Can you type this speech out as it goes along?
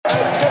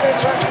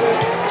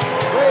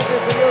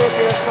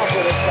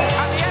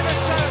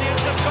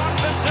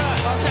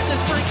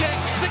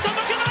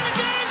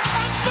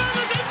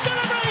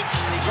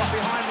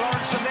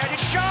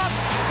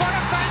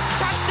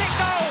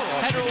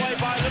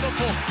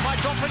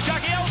Drop for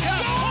Jagielka.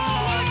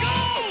 Oh, what a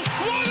goal!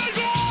 What a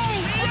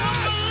goal!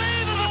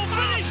 Unbelievable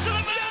finish to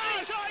the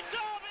Merseyside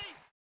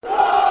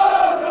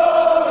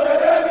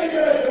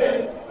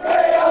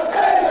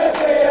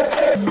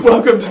derby.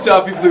 Welcome to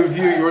Toffee Blue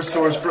View, your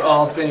source for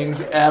all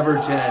things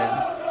Everton.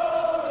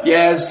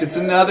 Yes, it's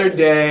another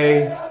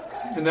day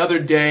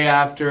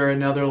after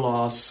another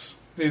loss.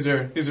 These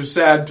are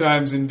sad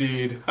times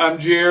indeed. I'm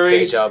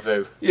Jerry. It's deja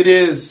vu. It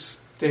is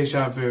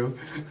deja vu.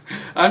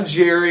 I'm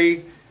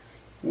Jerry.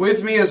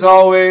 With me, as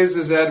always,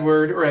 is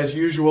Edward, or as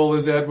usual,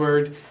 is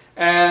Edward.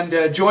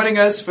 And joining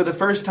us for the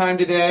first time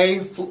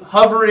today,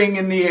 hovering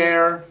in the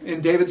air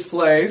in David's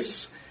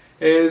place,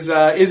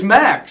 is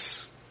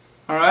Max.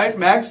 All right,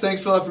 Max,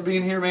 thanks a lot for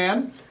being here,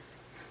 man.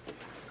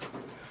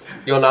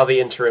 You're now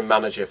the interim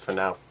manager for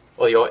now.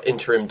 Or you're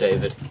interim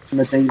David. I'm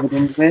a David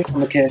Unsworth.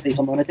 I'm a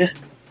caretaker manager.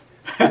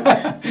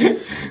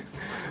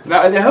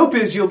 Now, the hope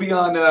is you'll be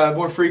on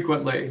more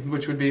frequently,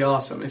 which would be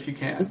awesome if you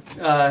can.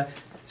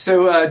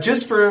 So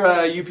just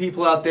for you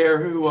people out there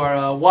who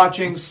are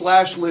watching /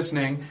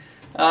 listening,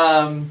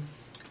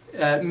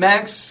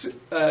 Max,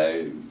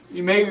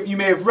 you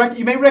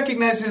may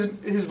recognize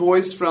his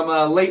voice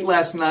from late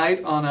last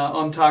night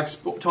on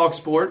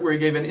TalkSport, where he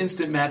gave an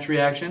instant match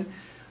reaction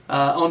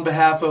on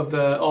behalf of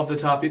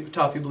the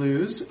Toffee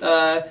Blues,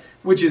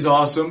 which is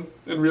awesome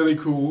and really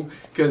cool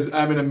because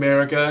I'm in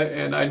America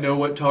and I know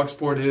what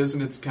TalkSport is,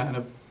 and it's kind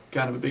of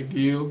a big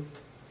deal.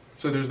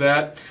 So there's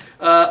that.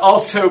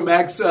 Also,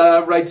 Max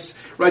writes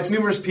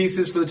numerous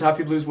pieces for the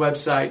Toffee Blues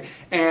website,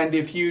 and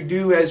if you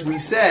do as we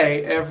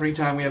say every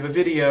time we have a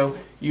video,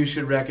 you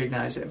should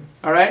recognize him.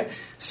 All right.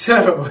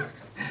 So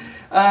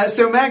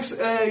Max,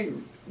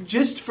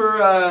 just for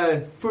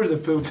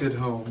the folks at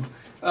home,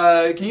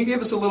 can you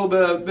give us a little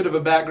bit of a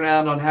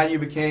background on how you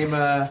became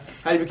an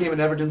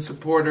Everton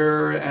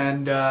supporter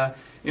and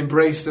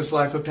embraced this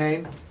life of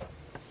pain?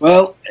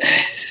 Well,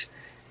 it's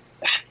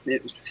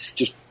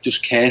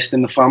just cursed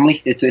in the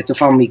family. It's a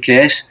family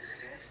curse.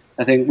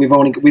 I think we've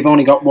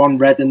only got one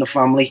Red in the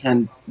family,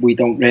 and we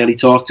don't really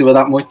talk to her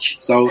that much.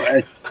 So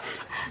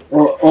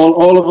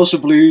all of us are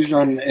Blues,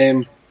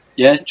 and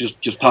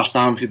just passed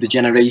down through the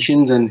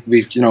generations, and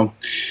we're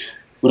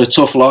a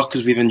tough lot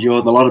because we've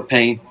endured a lot of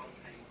pain.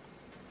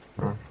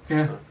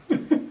 Yeah.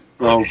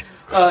 Well,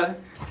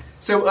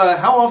 so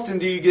how often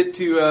do you get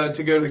to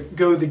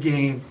go to the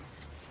game?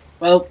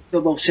 Well,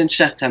 since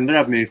September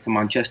I've moved to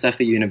Manchester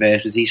for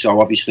university,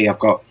 so obviously I've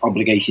got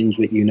obligations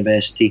with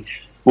university.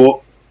 But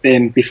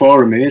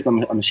before I moved,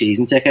 I'm a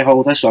season ticket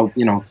holder, so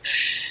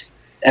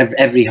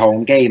every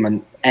home game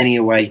and any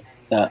away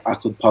that I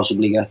could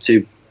possibly get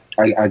to,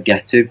 I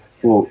get to.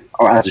 But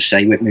as I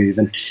say, with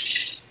moving,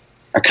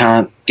 I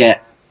can't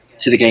get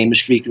to the game as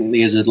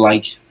frequently as I'd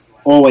like.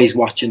 Always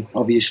watching,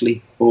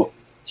 obviously, but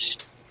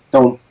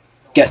don't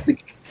get the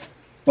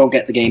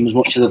game as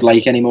much as I'd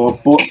like anymore.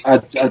 But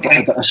I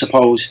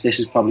suppose this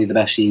is probably the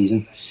best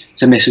season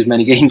to miss as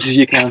many games as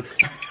you can.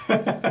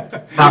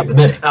 Out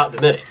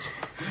the minute.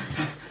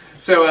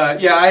 So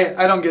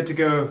I don't get to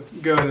go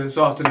as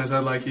often as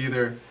I'd like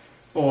either,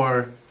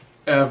 or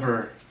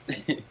ever,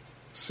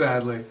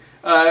 sadly.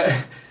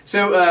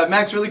 So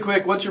Max, really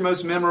quick, what's your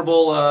most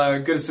memorable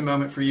Goodison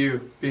moment for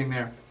you being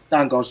there?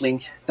 Dan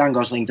Gosling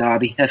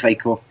derby, FA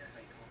Cup,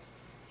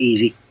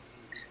 easy.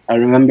 I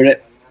remember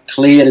it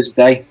clear as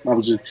day. I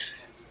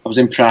was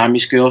in primary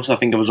school, so I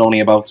think I was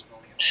only about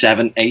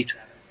 7, 8.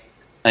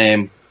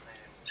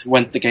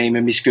 Went the game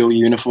in my school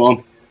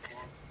uniform,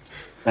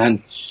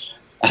 and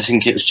I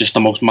think it was just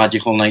the most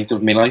magical night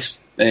of my life.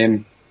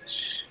 Went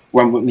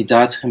with my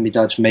dad and my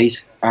dad's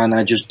mate, and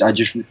I just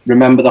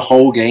remember the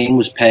whole game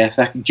was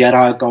perfect.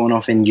 Gerrard going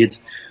off injured,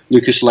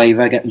 Lucas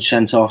Leiva getting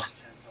sent off.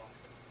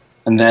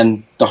 And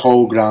then the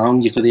whole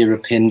ground, you could hear a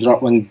pin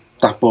drop when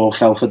that ball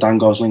fell for Dan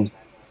Gosling.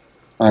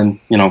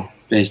 And,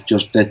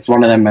 it's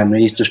one of them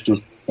memories just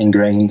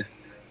ingrained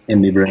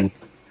in my brain.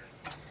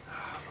 Oh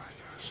my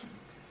gosh.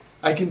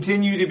 I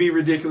continue to be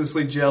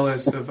ridiculously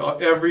jealous of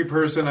every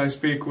person I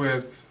speak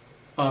with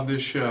on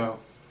this show.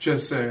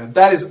 Just saying.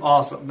 That is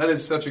awesome. That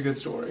is such a good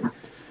story.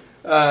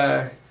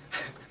 I'm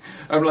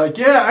like,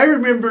 I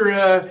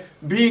remember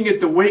being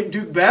at the Wake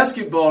Duke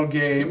basketball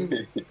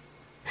game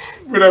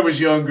when I was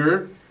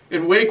younger.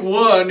 And Wake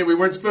won, and we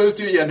weren't supposed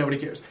to. Yeah, nobody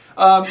cares.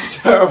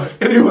 So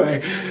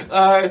anyway,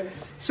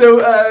 so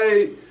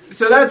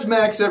that's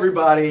Max.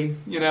 Everybody,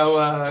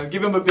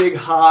 give him a big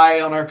hi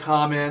on our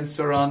comments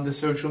or on the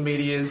social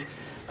medias.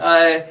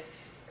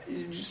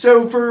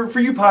 So for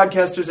you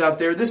podcasters out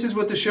there, this is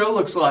what the show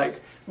looks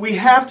like. We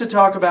have to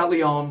talk about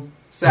Lyon,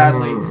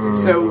 sadly.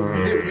 So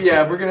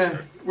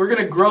we're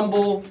gonna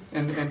grumble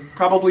and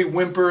probably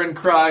whimper and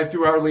cry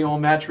through our Lyon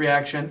match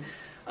reaction.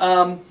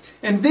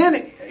 And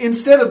then,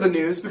 instead of the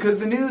news, because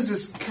the news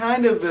is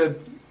kind of a,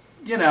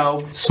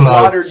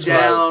 watered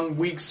down,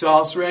 weak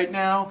sauce right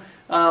now,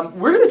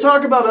 we're going to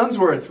talk about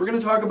Unsworth. We're going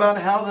to talk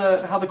about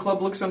how the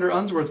club looks under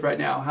Unsworth right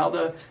now, how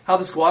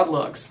the squad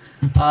looks.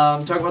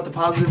 Talk about the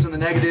positives and the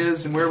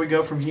negatives and where we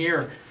go from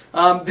here.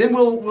 Then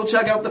we'll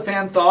check out the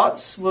fan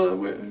thoughts. We're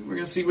going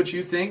to see what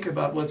you think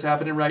about what's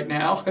happening right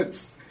now.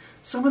 It's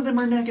Some of them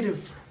are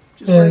negative.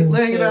 Just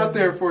laying it out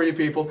there for you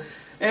people.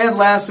 And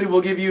lastly,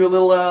 we'll give you a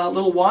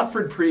little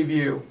Watford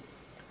preview.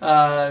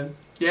 We'll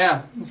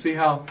see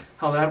how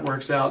that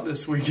works out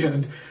this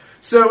weekend.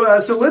 So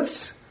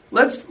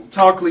let's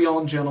talk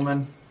Lyon,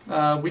 gentlemen.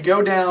 We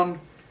go down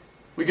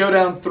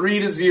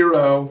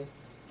 3-0.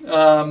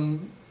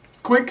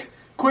 Quick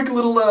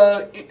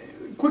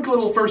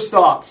little first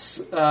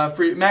thoughts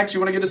for you. Max. You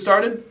want to get us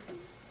started?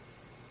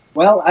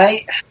 Well,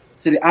 I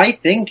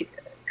think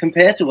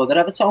compared to other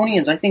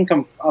Evertonians, I think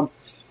I'm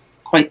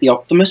quite the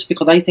optimist,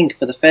 because I think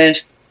for the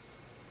first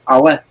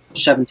hour,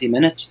 70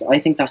 minutes, I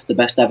think that's the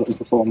best Everton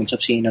performance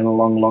I've seen in a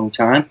long, long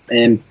time.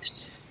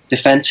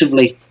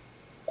 Defensively,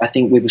 I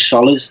think we were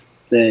solid.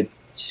 I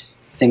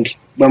think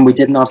when we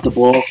didn't have the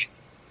ball,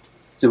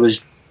 there was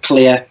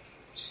clear.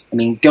 I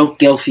mean,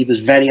 Gylfi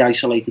was very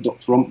isolated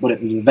up front, but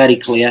it was very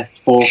clear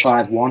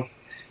 4-5-1.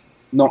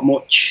 Not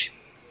much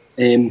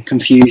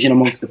confusion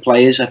amongst the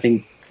players. I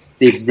think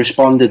they've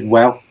responded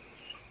well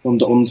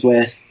under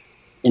Unsworth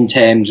in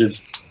terms of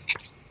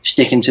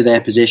sticking to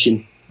their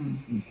position.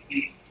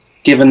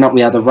 Given that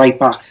we had a right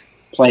back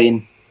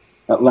playing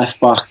at left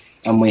back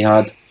and we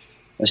had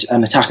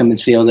an attacking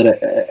midfielder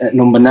at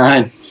number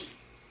 9,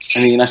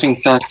 I mean, I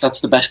think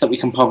that's the best that we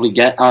can probably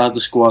get out of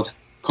the squad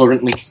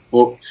currently.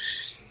 But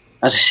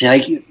as I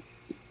say,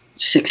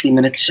 60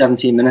 minutes,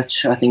 70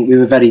 minutes, I think we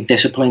were very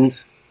disciplined.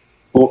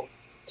 But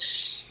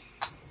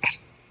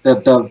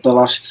the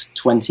last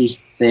 20,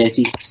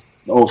 30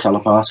 all fell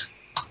apart.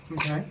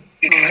 Okay.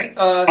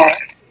 All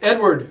right.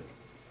 Edward,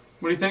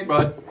 what do you think,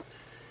 bud?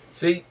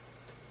 See,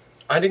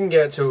 I didn't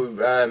get to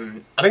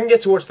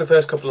watch the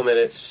first couple of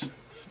minutes.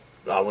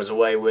 I was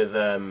away with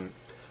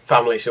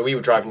family, so we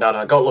were driving down.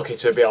 I got lucky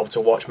to be able to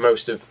watch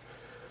most of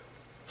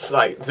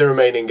the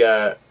remaining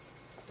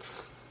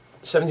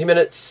 70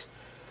 minutes,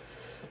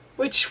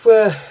 which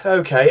were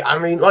okay. I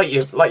mean, like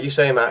you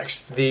say,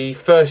 Max, the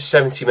first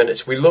 70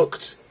 minutes we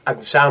looked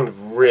and sounded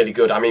really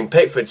good. I mean,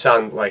 Pickford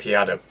sounded like he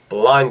had a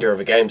blinder of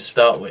a game to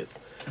start with,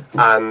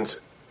 and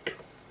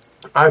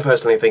I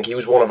personally think he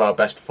was one of our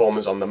best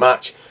performers on the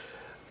match,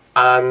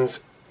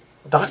 and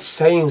that's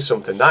saying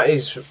something. That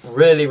is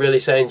really, really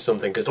saying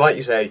something, because like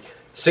you say,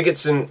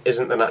 Sigurdsson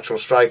isn't the natural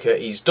striker.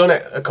 He's done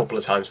it a couple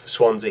of times for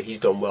Swansea. He's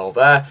done well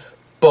there,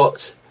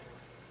 but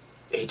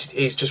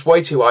he's just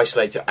way too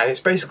isolated, and it's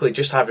basically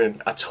just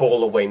having a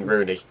taller Wayne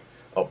Rooney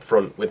up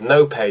front with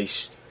no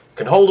pace,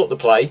 can hold up the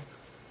play.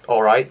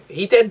 All right,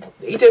 he did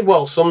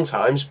well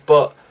sometimes,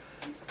 but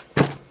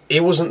he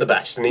wasn't the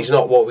best, and he's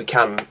not what we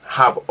can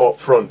have up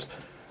front.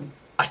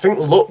 I think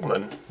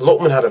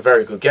Lookman had a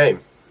very good game,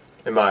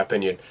 in my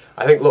opinion.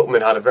 I think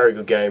Lookman had a very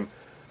good game,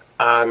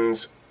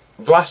 and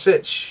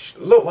Vlasic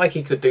looked like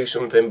he could do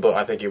something, but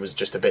I think it was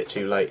just a bit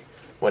too late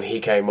when he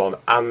came on.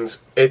 And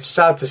it's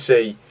sad to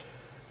see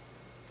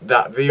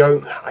that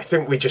I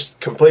think we just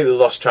completely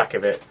lost track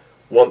of it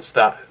once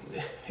that.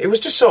 It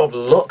was just sort of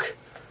luck,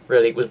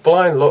 really. It was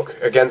blind luck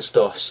against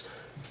us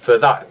for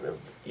that.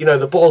 You know,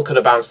 the ball could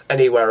have bounced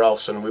anywhere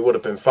else and we would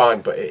have been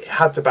fine, but it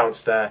had to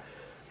bounce there,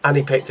 and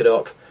he picked it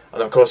up.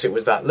 And of course, it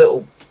was that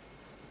little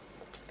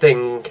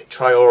thing,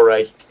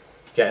 Traore,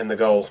 getting the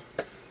goal.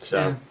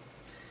 So,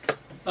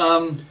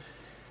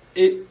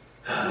 the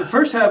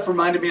first half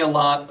reminded me a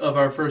lot of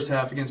our first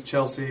half against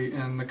Chelsea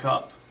in the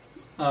Cup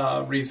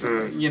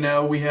recently. You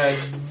know, we had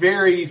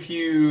very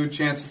few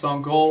chances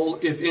on goal,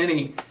 if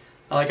any.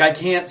 I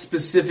can't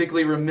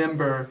specifically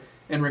remember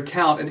and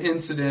recount an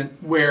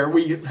incident where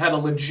we had a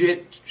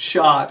legit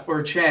shot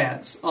or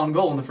chance on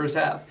goal in the first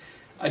half.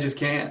 I just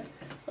can't.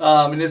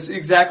 And it's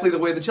exactly the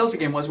way the Chelsea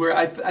game was, where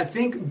I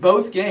think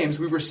both games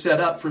we were set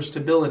up for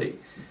stability,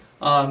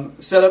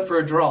 set up for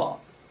a draw.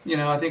 You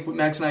know, I think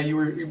Max and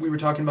we were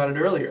talking about it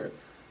earlier.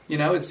 You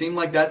know, it seemed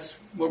like that's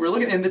what we're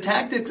looking at. And the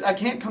tactics, I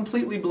can't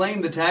completely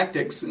blame the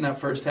tactics in that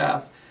first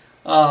half,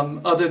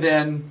 other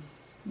than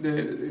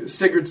the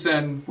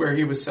Sigurdsson where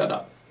he was set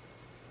up.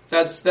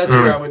 That's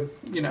where I would,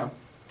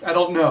 I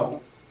don't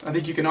know. I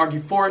think you can argue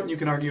for it and you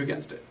can argue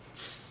against it.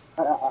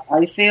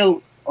 I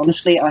feel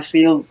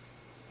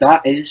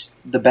that is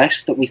the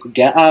best that we could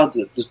get out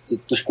of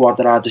the squad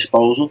at our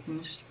disposal,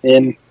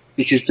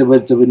 because there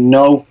were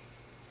no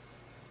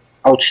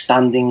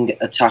outstanding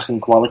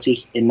attacking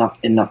quality in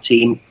that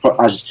team,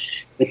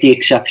 with the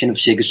exception of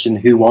Sigurdsson,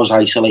 who was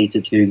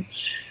isolated, who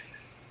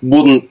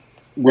wouldn't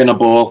win a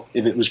ball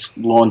if it was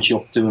launched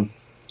up to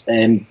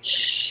him.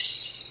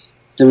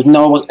 There was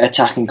no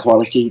attacking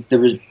quality.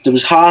 There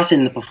was heart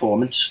in the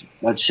performance,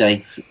 I'd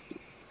say.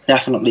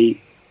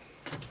 Definitely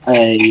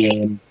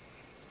an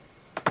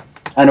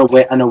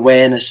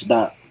awareness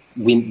that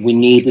we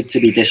needed to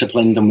be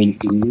disciplined and we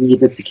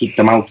needed to keep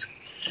them out.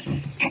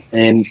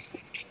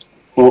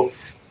 But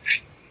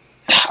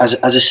as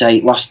I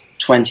say, last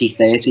 20,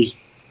 30,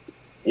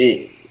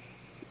 the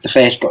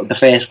first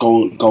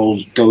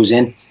goal goes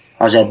in.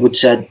 As Edward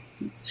said,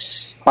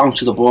 bounce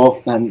to the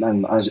ball,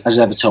 and as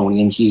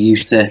Evertonians, you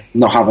used to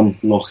not having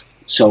luck.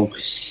 So,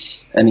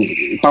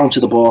 bounce to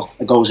the ball,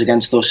 it goes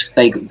against us.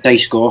 They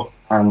score,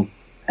 and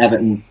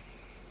Everton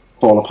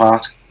fall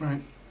apart.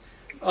 Right.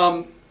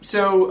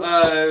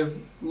 So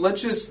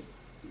let's just,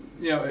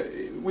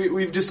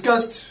 we've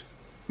discussed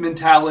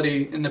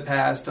mentality in the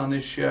past on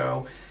this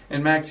show,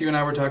 and Max, you and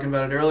I were talking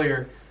about it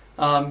earlier.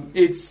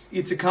 It's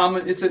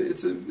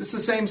the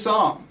same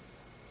song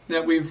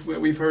that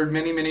we've heard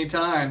many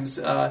times.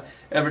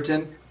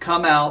 Everton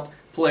come out,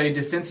 play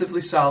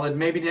defensively solid,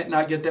 maybe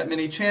not get that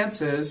many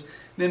chances,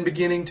 then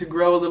beginning to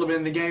grow a little bit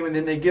in the game, and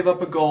then they give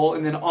up a goal,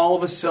 and then all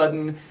of a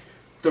sudden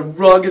the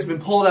rug has been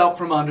pulled out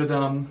from under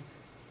them,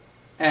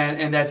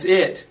 and that's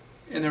it.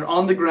 And they're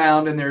on the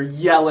ground and they're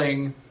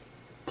yelling,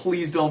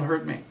 "Please don't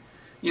hurt me,"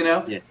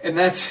 Yeah. And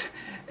that's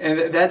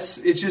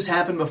it's just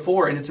happened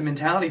before, and it's a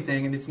mentality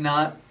thing, and it's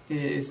not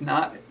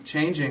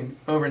changing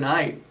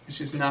overnight. It's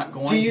just not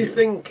going to. Do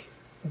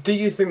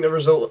you think the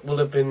result would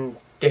have been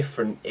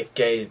different if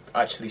Gay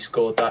actually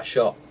scored that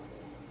shot?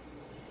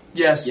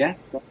 Yes. Yeah,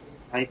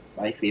 I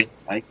feel,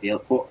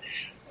 but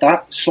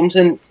that's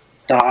something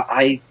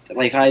that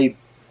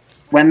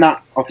when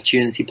that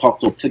opportunity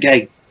popped up for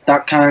Gay,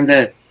 that kind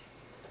of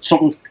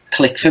something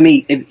clicked for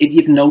me. If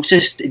you've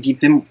noticed,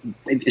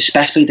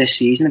 especially this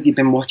season, if you've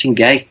been watching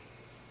Gay,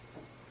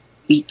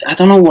 I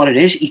don't know what it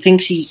is. He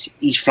thinks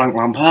he's Frank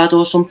Lampard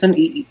or something.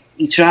 He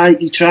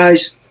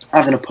tries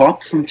having a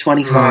pop from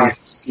 25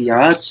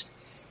 yards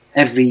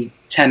every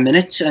 10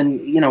 minutes,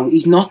 and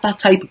he's not that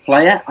type of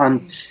player.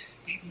 And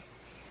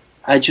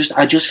I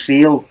just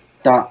feel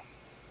that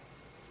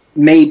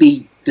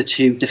maybe the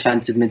two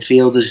defensive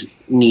midfielders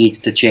need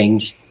to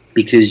change,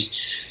 because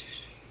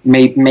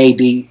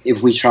maybe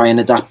if we try and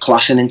adapt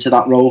Klaassen into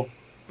that role,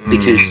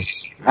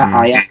 because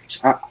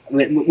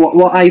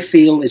what I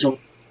feel is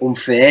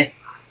unfair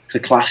for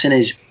Klaassen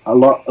is a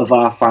lot of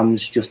our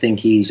fans just think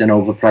he's an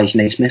overpriced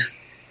Naismith.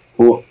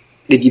 But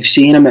if you've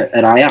seen him at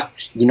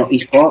Ajax,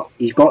 he's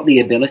got the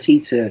ability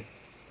to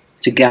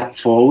get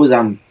forward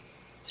and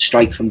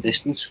strike from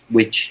distance,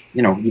 which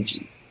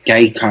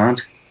Gay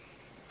can't.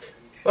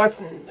 Well,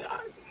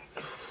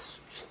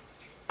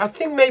 I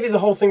think maybe the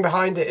whole thing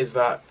behind it is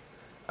that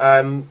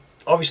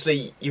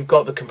obviously you've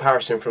got the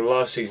comparison from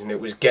last season. It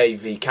was Gay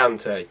v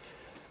Kante.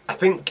 I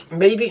think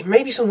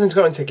maybe something's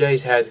got into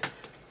Gay's head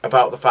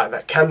about the fact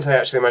that Kante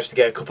actually managed to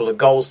get a couple of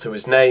goals to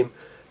his name,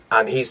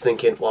 and he's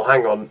thinking, well,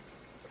 hang on,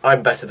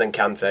 I'm better than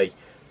Kante.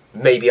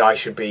 Maybe I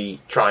should be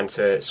trying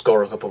to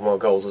score a couple more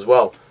goals as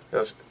well.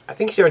 Because I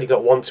think he's already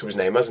got one to his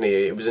name, hasn't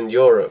he? It was in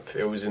Europe.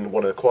 It was in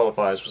one of the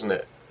qualifiers, wasn't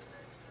it?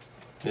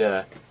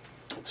 Yeah.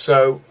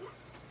 So,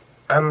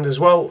 and as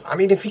well, I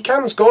mean, if he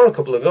can score a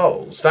couple of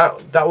goals,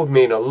 that would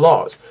mean a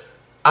lot.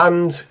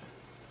 And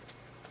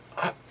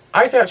I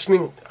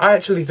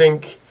actually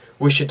think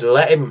we should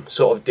let him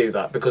sort of do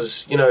that,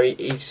 because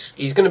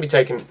he's going to be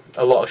taking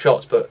a lot of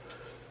shots, but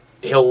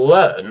he'll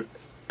learn,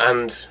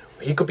 and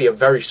he could be a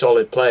very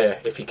solid player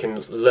if he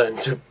can learn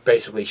to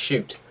basically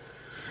shoot.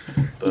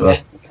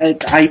 But, I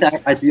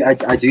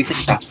do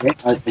think that's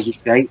it. I think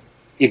it's great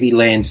if he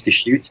learns to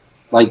shoot.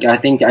 I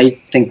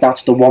think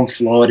that's the one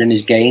flaw in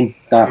his game,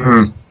 that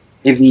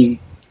if he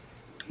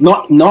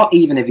not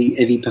even if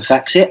he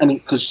perfects it. I mean,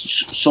 because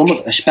some,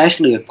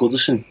 especially at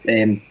Goodison,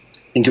 I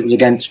think it was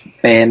against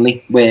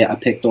Burnley where I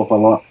picked up a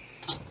lot.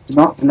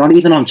 They're not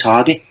even on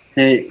target.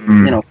 They're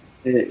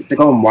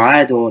going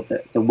wide, or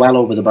they're well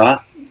over the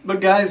bar. But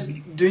guys,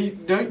 do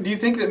you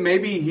think that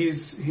maybe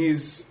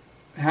he's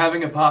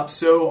having a pop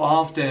so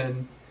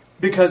often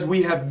because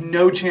we have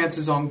no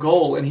chances on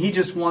goal, and he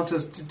just wants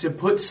us to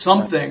put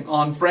something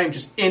on frame,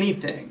 just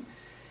anything?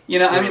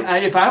 I mean,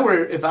 if I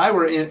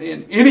were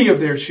in any of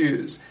their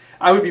shoes,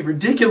 I would be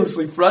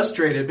ridiculously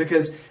frustrated,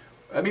 because,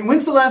 I mean,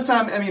 when's the last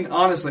time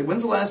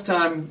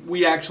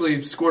we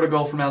actually scored a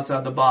goal from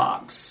outside the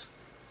box?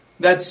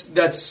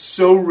 That's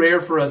so rare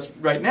for us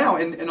right now,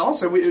 and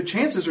also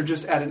chances are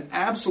just at an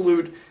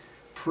absolute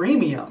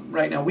premium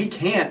right now. We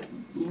can't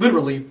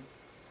literally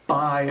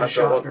buy a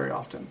shot very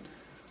often.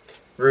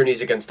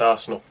 Rooney's against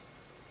Arsenal.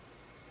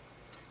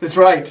 That's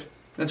right.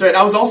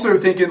 I was also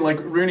thinking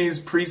Rooney's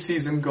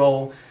preseason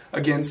goal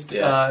against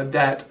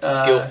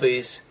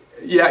Gylfi's.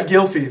 Yeah,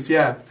 Gylfi's.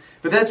 Yeah,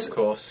 but that's, of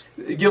course,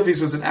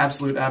 Gylfi's was an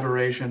absolute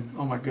aberration.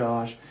 Oh my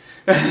gosh.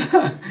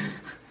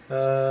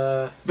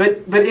 But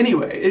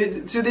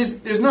anyway, so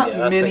there's not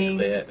many.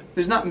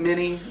 There's not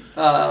many.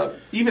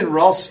 Even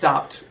Ross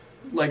stopped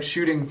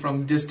shooting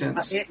from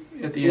distance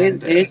at the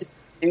end.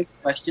 Here's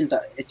a question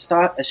that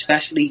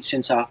especially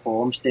since our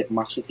forms dipped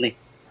massively,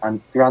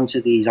 and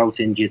granted he's out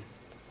injured,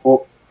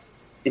 but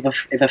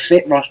if a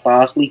fit Ross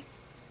Barkley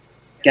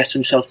gets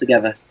himself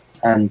together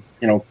and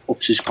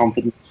ups his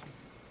confidence,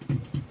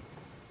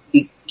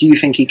 do you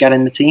think he'd get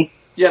in the team?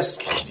 Yes.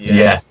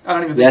 Yeah. I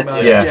don't even think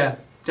about it. Yeah,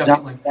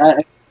 definitely.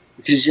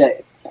 Because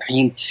I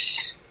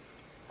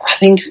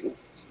think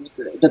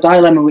the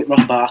dilemma with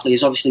Ross Barkley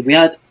is, obviously we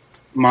had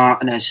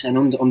Martinez,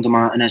 and under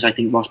Martinez, I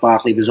think Ross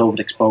Barkley was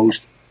overexposed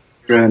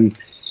from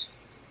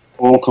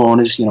all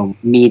corners.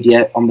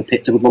 Media on the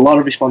pitch. There was a lot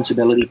of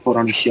responsibility put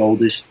on his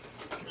shoulders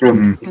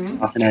from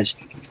Martinez,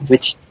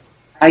 which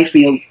I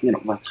feel,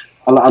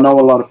 I know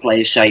a lot of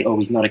players say, "Oh,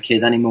 he's not a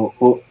kid anymore,"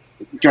 but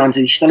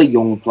granted, he's still a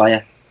young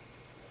player.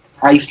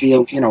 I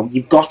feel,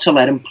 you've got to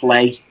let him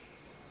play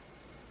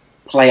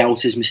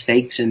out his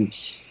mistakes, and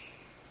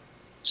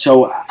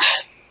so,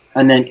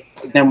 and then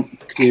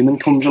Koeman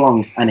comes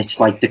along, and it's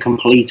like the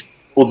complete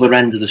other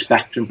end of the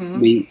spectrum. Mm-hmm.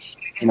 We,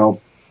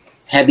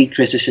 heavy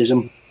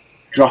criticism,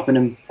 dropping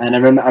him, and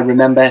I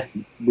remember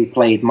we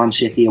played Man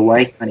City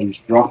away, and he was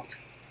dropped,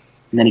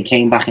 and then he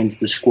came back into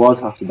the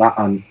squad after that,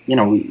 and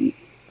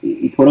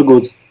he put a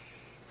good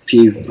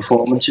few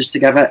performances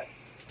together,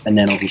 and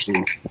then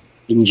obviously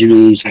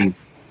injuries and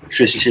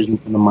criticism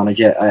from the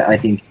manager. I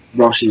think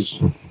Ross is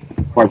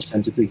quite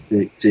sensitive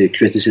to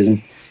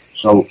criticism,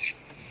 so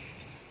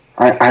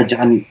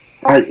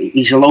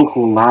he's a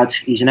local lad.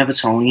 He's an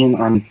Evertonian,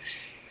 and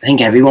I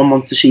think everyone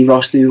wants to see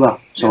Ross do well.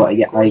 So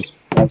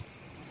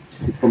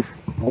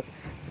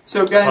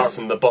So Apart guys,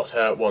 from the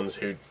butthurt ones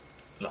who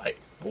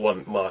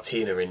want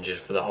Martina injured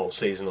for the whole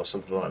season or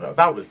something like that.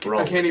 That was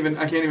wrong. I can't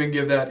even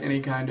give that any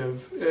kind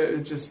of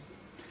just.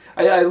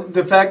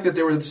 The fact that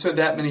there were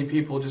that many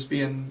people just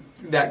being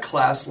that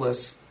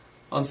classless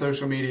on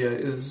social media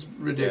is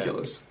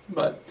ridiculous.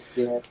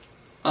 Yeah.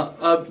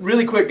 But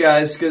really quick,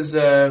 guys, because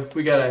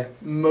we gotta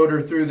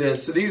motor through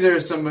this. So these are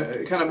some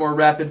kind of more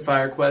rapid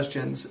fire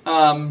questions.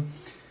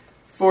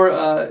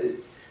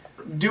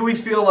 Do we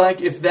feel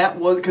like if that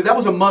was, because that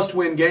was a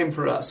must-win game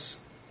for us,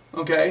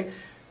 okay?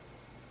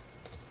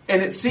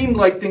 And it seemed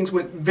like things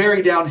went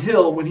very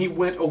downhill when he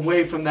went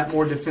away from that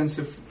more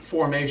defensive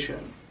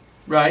formation,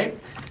 right?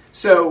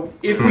 So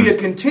if we had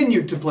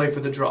continued to play for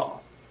the draw,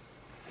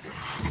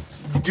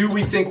 do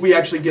we think we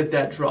actually get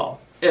that draw?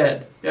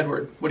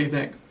 Edward, what do you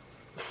think?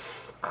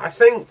 I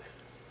think,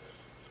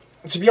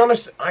 to be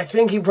honest, I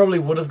think he probably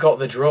would have got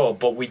the draw,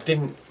 but we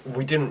didn't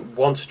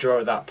want to draw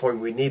at that point.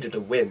 We needed a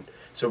win,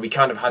 so we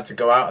kind of had to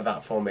go out of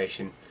that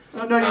formation.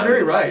 Oh, no, you're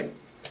very right.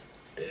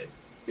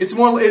 It's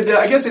more.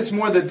 I guess it's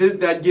more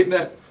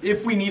that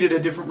if we needed a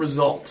different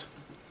result,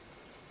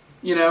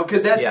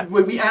 because that's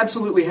what we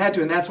absolutely had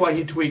to, and that's why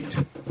he tweaked.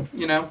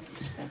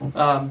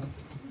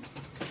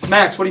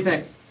 Max, what do you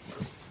think?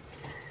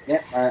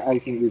 Yeah, I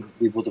think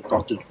we would have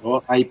got the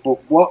draw. But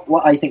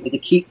what I think the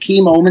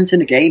key moment in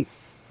the game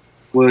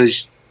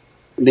was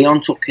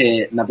Leon took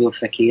Nabil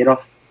Fekir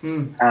off,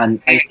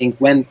 and I think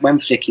when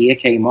Fekir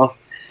came off,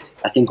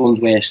 I think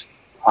Underwood's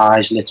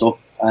eyes lit up,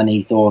 and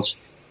he thought,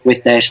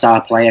 with their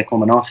star player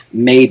coming off,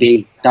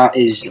 maybe that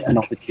is an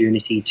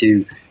opportunity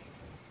to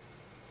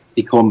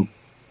become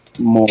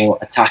more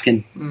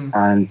attacking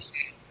and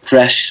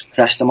press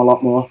them a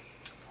lot more.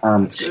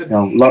 And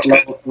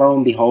lo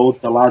and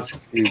behold, the lads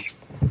who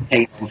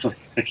came on for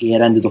Fekir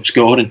ended up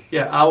scoring.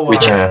 Yeah,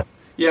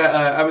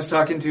 I was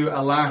talking to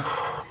Alain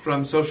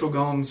from Social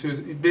Gomes, who's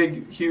a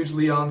big, huge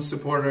Lyon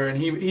supporter, and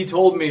he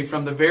told me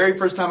from the very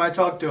first time I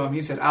talked to him,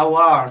 he said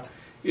Aouar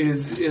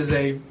is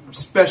a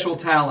special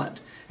talent,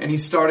 and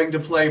he's starting to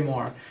play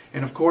more.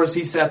 And of course,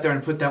 he sat there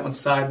and put that one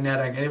side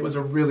netting, and it was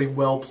a really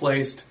well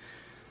placed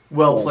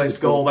goal.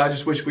 But I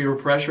just wish we were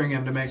pressuring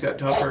him to make that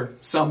tougher.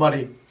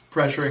 Somebody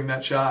pressuring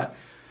that shot.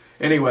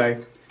 Anyway,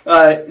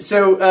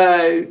 so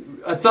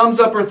a thumbs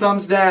up or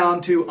thumbs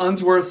down to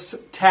Unsworth's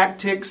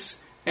tactics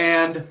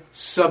and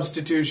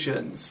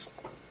substitutions.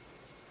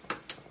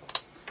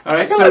 All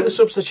right, I feel like the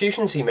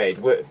substitutions he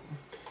made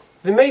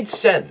they made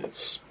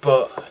sense,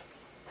 but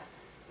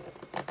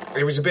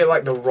it was a bit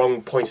like the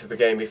wrong point of the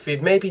game. If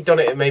he'd maybe done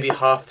it at maybe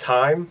half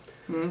time,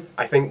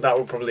 I think that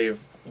would probably have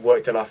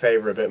worked in our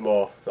favour a bit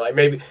more. Like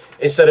maybe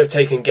instead of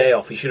taking Gay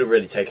off, he should have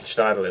really taken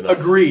Schneiderlin off.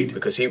 Agreed.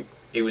 Because he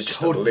was just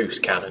Totally a loose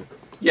cannon.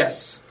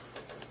 Yes.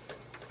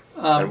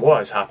 And what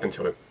has happened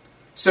to him?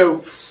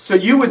 So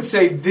you would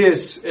say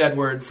this,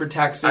 Edward, for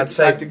tactics? I'd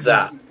say tactics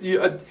that.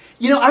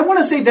 I want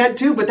to say that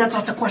too, but that's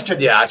not the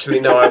question. Yeah, actually,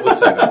 no, I would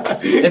say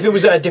that. If it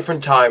was at a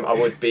different time, I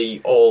would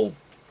be all...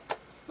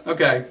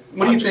 Okay.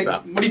 What do you think?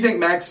 That. What do you think,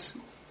 Max?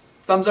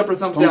 Thumbs up or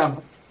thumbs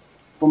down?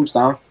 Thumbs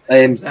down.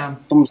 Down.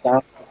 Thumbs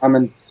down. I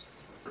mean,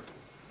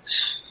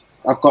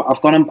 I've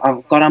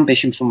got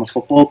ambition from a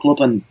football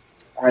club, and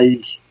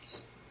if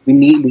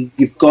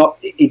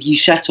you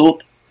set up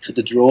for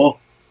the draw,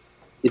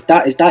 if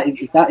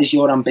that is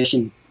your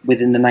ambition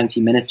within the 90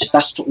 minutes,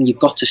 that's something you've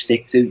got to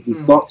stick to.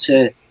 You've got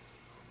to.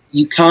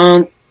 You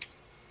can't.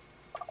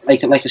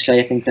 Like I say,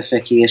 I think the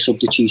Fekir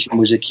substitution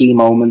was a key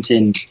moment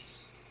in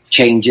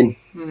changing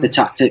the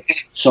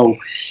tactics. So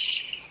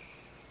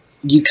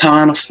you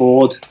can't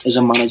afford, as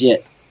a manager,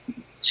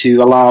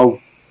 to allow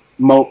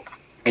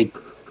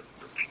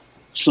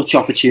such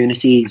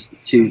opportunities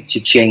to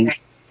change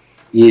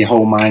your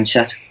whole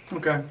mindset.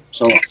 Okay.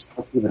 So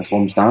I'll give it a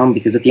thumbs down,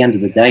 because at the end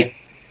of the day,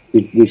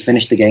 we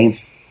finished the game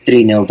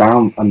 3-0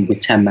 down and with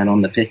 10 men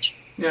on the pitch.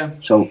 Yeah.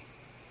 So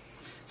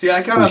see,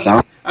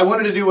 I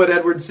wanted to do what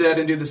Edward said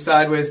and do the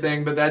sideways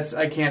thing, but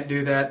I can't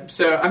do that.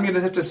 So I'm going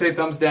to have to say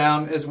thumbs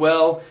down as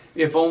well,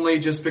 if only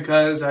just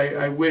because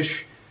I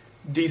wish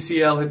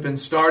DCL had been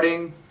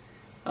starting.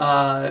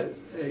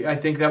 I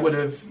think that would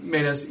have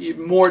made us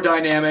more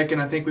dynamic,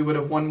 and I think we would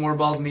have won more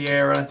balls in the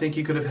air, and I think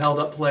he could have held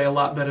up play a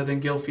lot better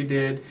than Gylfi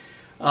did.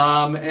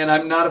 And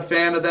I'm not a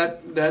fan of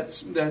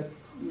that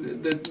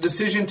the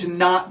decision to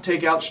not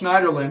take out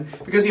Schneiderlin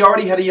because he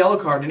already had a yellow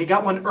card and he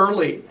got one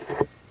early,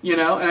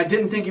 and I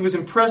didn't think he was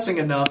impressing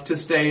enough to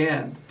stay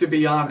in, to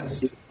be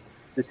honest.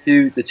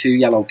 The two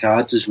yellow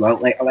cards as well.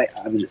 Like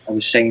I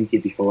was saying to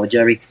you before,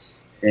 Jerry,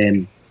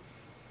 the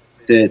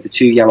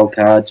two yellow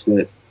cards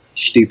were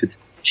stupid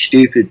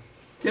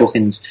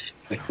bookings.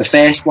 The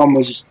first one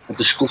was a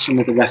discussion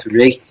with the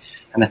referee,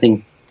 and I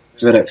think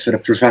for a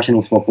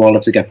professional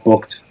footballer to get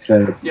booked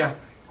for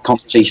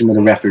conversation with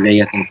a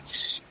referee, I think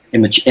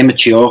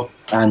immature,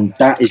 and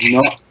that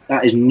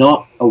is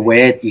not a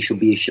word you should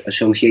be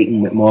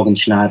associating with Morgan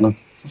Schneiderlin.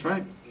 That's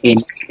right.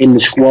 In the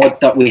squad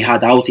that we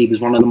had out, he was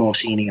one of the more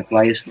senior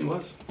players. He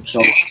was.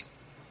 So,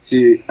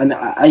 and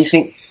I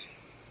think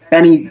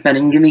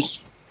Beningame,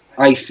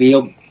 I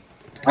think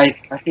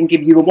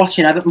if you were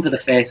watching Everton for the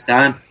first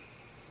time,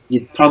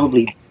 you'd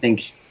probably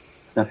think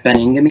that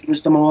Beningame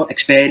was the more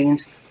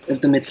experienced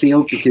of the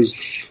midfield because,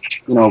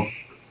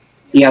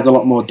 he had a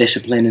lot more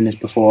discipline in his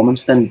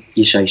performance than,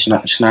 you say,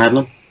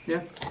 Schneiderlin.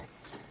 Yeah.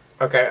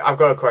 Okay, I've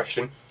got a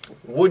question.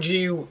 Would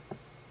you...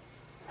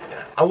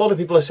 A lot of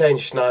people are saying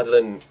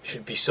Schneiderlin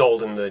should be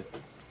sold in the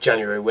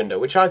January window,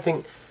 which I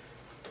think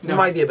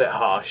might be a bit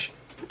harsh.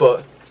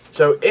 But,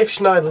 so if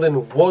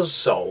Schneiderlin was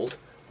sold,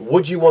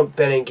 would you want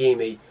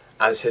Beningame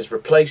as his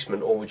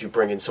replacement, or would you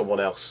bring in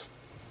someone else?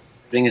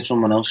 Bring in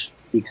someone else,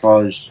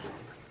 because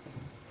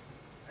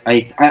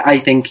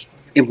I think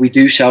if we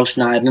do sell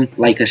Schneiderlin,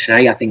 like I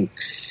say, I think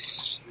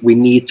we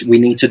need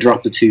to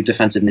drop the two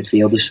defensive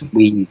midfielders.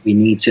 We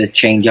need to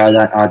change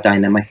our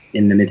dynamic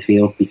in the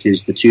midfield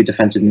because the two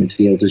defensive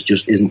midfielders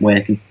just isn't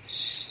working.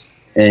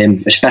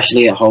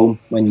 Especially at home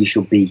when you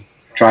should be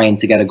trying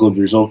to get a good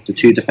result. The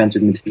two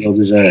defensive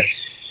midfielders are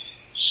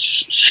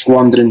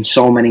squandering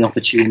so many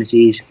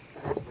opportunities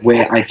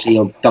where I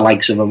feel the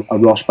likes of a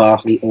Ross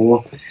Barkley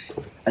or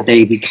a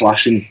David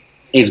Klassen,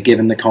 if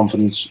given the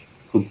confidence,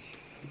 could,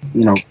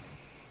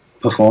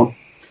 perform.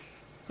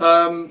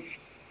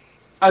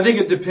 I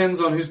think it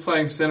depends on who's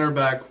playing center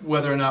back,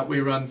 whether or not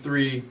we run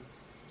three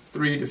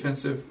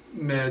defensive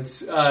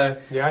mids. I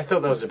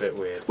thought that was a bit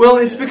weird. Well,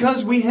 it's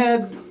because we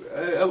had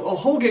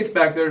Holgate's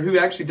back there who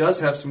actually does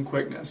have some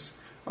quickness.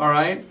 All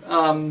right,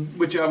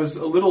 which I was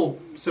a little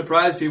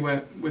surprised he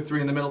went with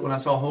three in the middle when I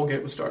saw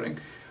Holgate was starting.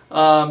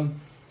 But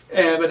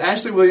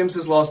Ashley Williams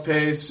has lost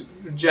pace.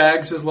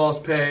 Jags has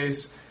lost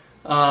pace.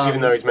 Even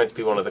though he's meant to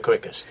be one of the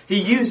quickest. He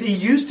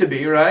used to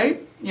be,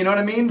 right? You know what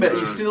I mean? But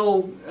he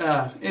still...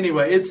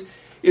 anyway,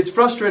 it's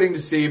frustrating to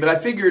see, but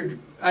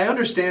I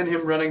understand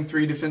him running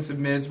three defensive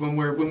mids when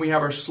we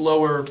have our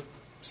slower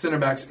center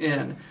backs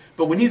in.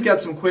 But when he's got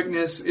some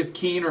quickness, if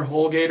Keane or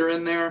Holgate are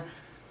in there,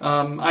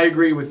 I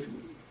agree with...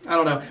 I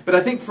don't know. But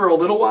I think for a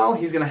little while,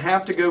 he's going to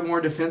have to go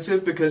more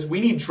defensive because we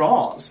need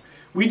draws.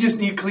 We just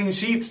need clean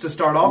sheets to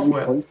start off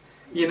with.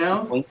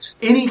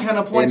 Any kind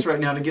of points right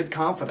now to get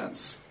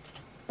confidence.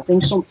 I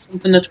think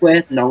something that's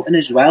worth noting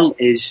as well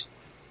is,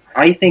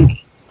 I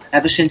think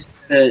ever since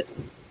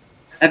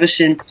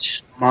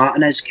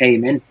Martinez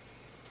came in,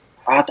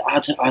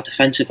 our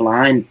defensive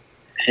line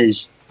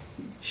has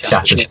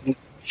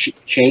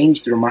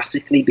changed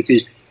dramatically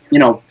because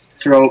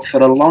for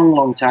a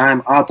long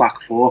time our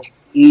back four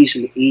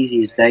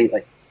easy as day,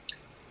 like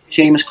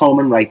Seamus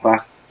Coleman right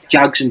back,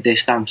 Jags and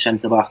Distan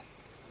centre back,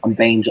 and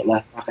Baines at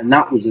left back, and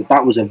that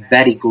was a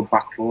very good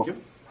back four.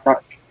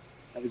 Yep.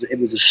 It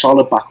was a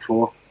solid back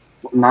four.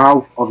 But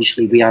now,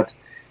 obviously, we had.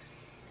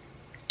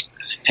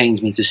 It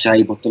pains me to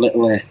say, but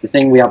the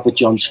thing we had with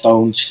John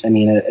Stones. I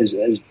mean, as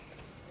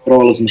for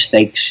all his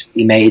mistakes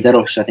he made at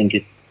us, I think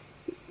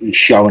he's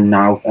showing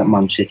now at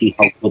Man City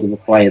how good of a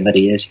player that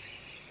he is.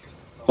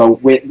 So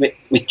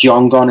with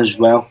John gone as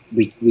well,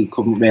 we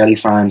couldn't really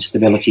find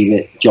stability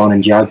with John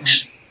and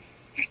Jags.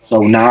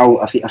 So now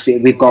I feel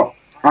we've got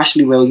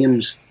Ashley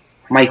Williams,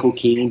 Michael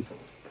Keane,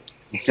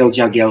 and Phil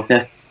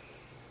Jagielka.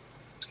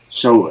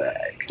 So,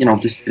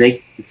 there's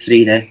three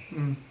there.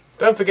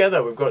 Don't forget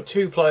though, we've got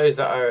two players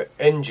that are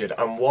injured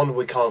and one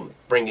we can't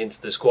bring into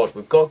the squad.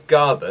 We've got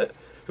Garbett,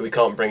 who we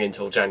can't bring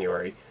until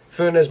January.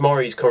 Funes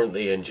Mori's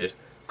currently injured.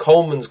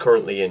 Coleman's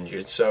currently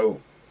injured. So,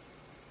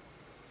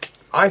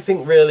 I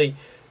think really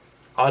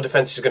our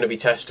defence is going to be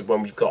tested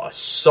when we've got a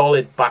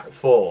solid back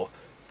four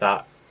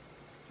that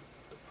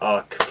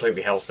are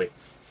completely healthy.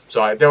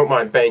 So I don't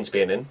mind Baines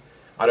being in.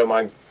 I don't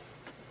mind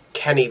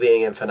Kenny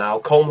being in for now.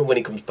 Coleman when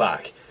he comes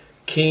back.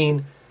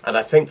 Keane, and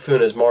I think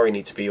Funes Mori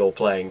need to be all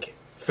playing.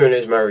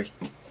 Funes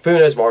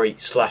Mori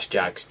 /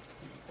 Jags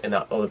in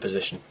that other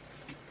position.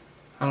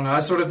 I don't know. I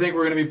sort of think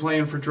we're going to be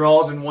playing for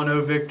draws and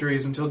 1-0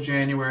 victories until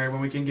January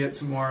when we can get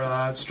some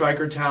more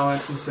striker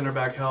talent and center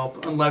back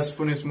help, unless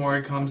Funes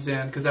Mori comes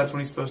in, because that's when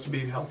he's supposed to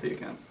be healthy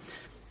again.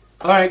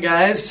 All right,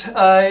 guys.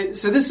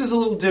 So this is a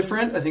little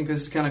different. I think this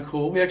is kind of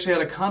cool. We actually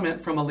had a comment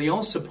from a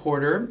Lyon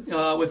supporter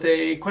with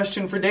a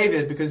question for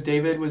David, because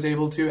David was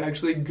able to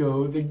actually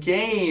go the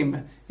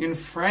game in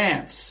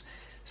France.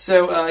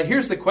 So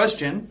here's the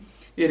question.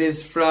 It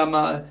is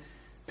from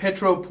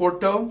Petro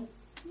Porto.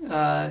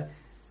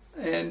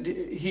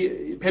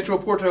 And Petro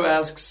Porto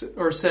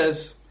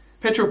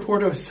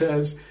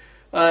says,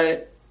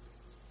 I'm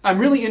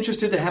really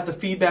interested to have the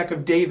feedback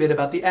of David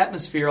about the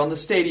atmosphere on the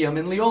stadium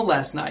in Lyon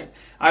last night.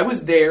 I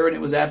was there, and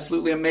it was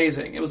absolutely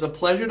amazing. It was a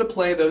pleasure to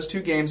play those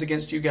 2 games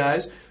against you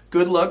guys.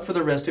 Good luck for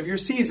the rest of your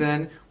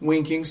season.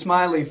 Winking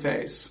smiley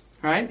face.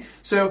 Right?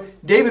 So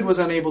David was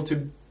unable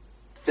to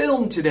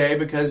film today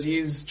because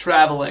he's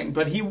traveling,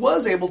 but he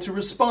was able to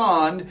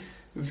respond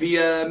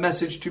via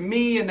message to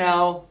me, and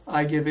now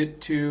I give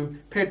it to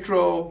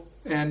Petro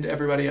and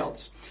everybody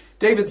else.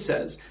 David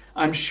says,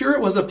 I'm sure it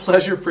was a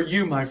pleasure for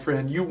you, my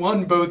friend. You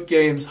won both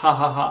games, ha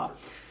ha ha.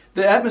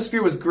 The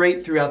atmosphere was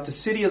great throughout the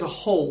city as a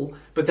whole,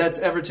 but that's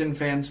Everton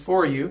fans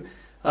for you.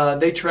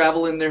 They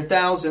travel in their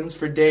thousands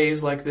for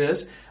days like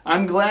this.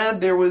 I'm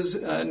glad there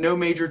was no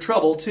major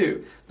trouble,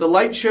 too. The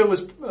light show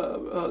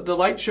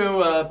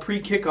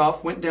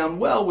pre-kickoff went down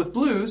well with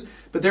Blues,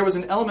 but there was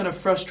an element of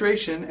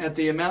frustration at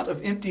the amount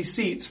of empty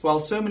seats while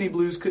so many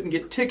Blues couldn't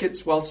get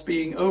tickets whilst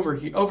being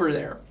over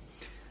there.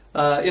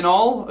 In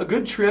all, a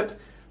good trip,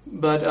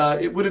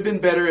 but it would have been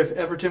better if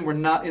Everton were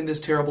not in this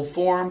terrible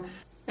form.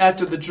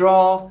 After the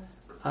draw,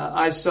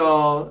 I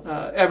saw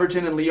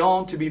Everton and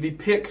Lyon to be the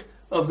pick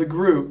of the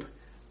group,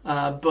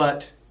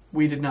 but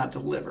we did not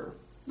deliver.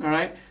 All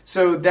right,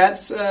 so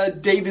that's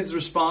David's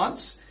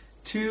response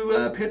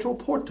to Petro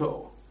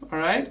Porto. All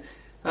right,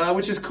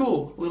 which is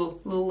cool.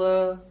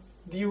 Little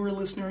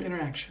viewer-listener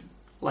interaction.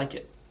 Like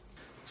it.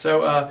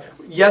 So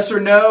yes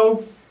or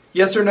no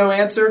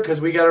answer,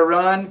 because we got to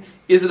run.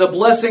 Is it a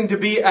blessing to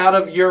be out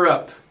of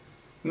Europe?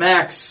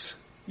 Max,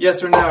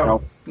 yes or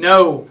no?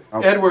 No.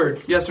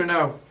 Edward, yes or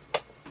no?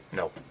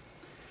 No.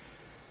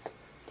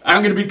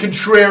 I'm going to be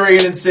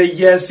contrarian and say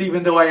yes,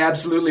 even though I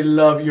absolutely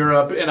love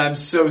Europe, and I'm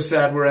so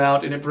sad we're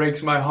out, and it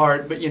breaks my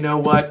heart. But you know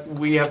what?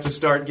 We have to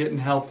start getting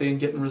healthy and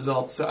getting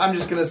results. So I'm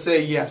just going to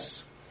say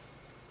yes,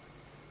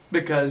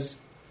 because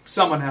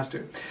someone has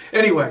to.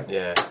 Anyway.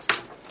 Yeah.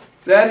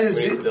 That is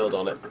we need it. to build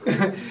on it.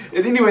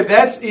 Anyway,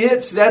 that's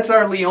it. That's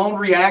our Lyon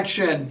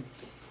reaction.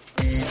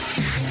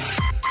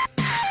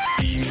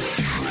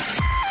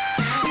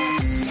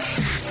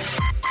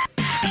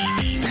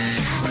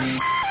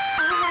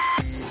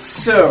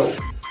 So,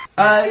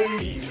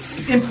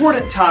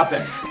 important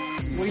topic.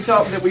 We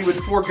thought that we would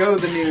forego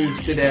the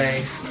news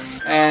today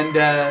and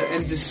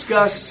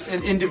discuss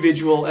an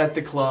individual at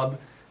the club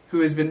who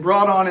has been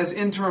brought on as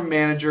interim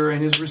manager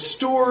and has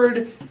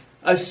restored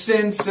a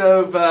sense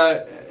of,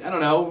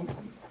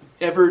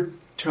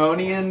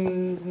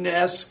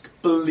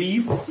 Evertonian-esque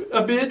belief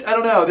a bit. I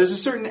don't know. There's a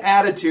certain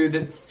attitude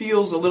that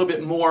feels a little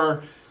bit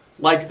more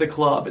like the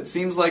club. It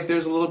seems like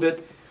there's a little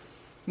bit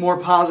more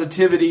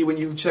positivity when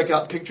you check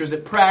out pictures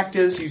at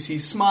practice. You see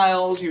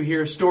smiles. You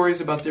hear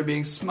stories about there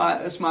being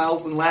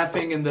smiles and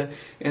laughing in the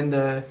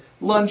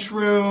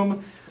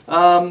lunchroom.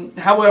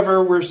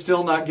 However, we're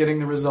still not getting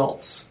the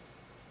results,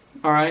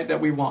 all right, that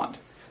we want.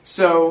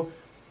 So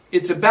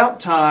it's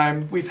about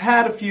time. We've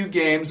had a few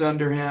games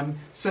under him,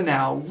 so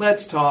now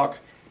let's talk.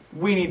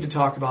 We need to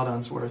talk about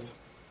Unsworth,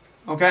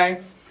 okay?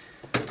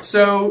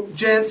 So,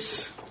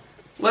 gents,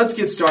 let's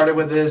get started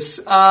with this.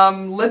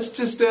 Let's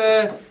just.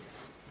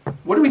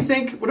 What do we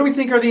think? What do we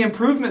think are the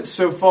improvements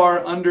so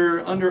far under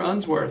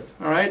Unsworth?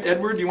 All right,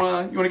 Edward, you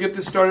want to get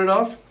this started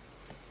off?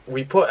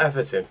 We put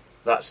effort in.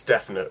 That's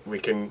definite.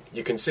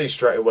 You can see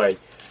straight away.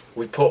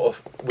 We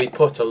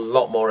put a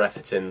lot more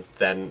effort in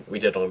than we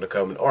did under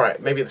Coleman. All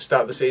right, maybe at the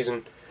start of the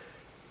season,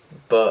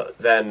 but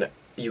then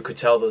you could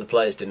tell that the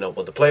players did not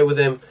want to play with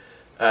him.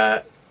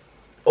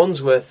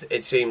 Unsworth,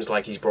 it seems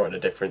like he's brought in a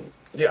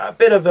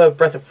bit of a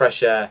breath of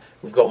fresh air.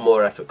 We've got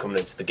more effort coming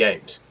into the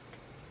games.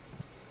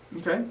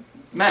 Okay.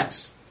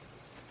 Max?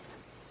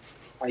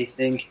 I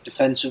think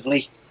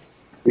defensively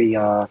we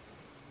are,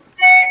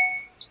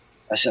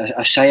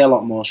 I say a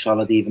lot more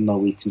solid, even though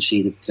we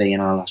conceded 3 in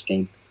our last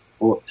game.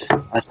 But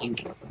I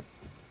think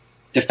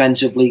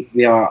defensively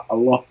we are a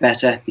lot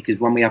better, because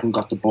when we haven't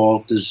got the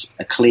ball, there's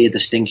a clear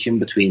distinction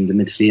between the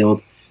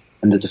midfield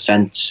and the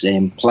defence.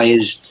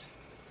 Players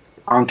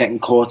aren't getting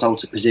caught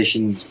out of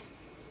position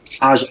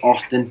as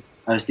often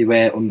as they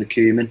were under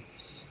Koeman.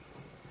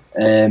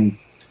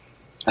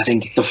 I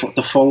think the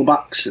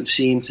fullbacks have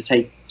seemed to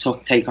take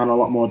on a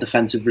lot more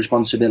defensive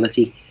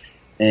responsibility.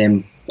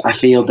 I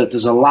feel that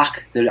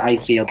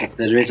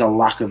there is a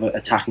lack of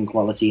attacking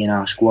quality in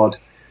our squad.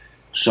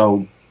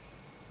 So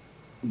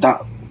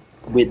that,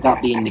 with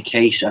that being the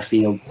case, I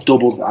feel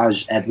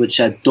as Edward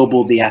said,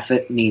 double the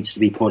effort needs to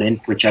be put in,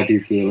 which I do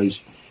feel is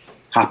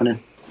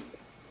happening.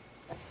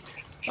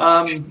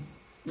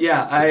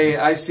 Yeah,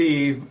 I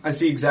see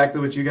exactly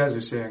what you guys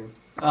are saying.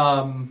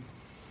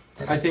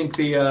 I think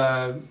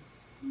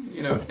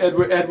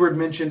Edward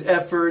mentioned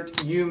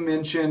effort. You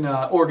mentioned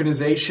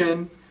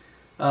organization,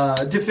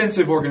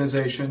 defensive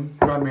organization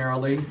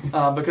primarily,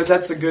 because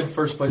that's a good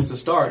first place to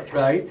start,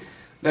 right?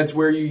 That's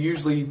where you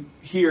usually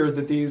hear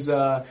that these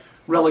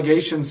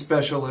relegation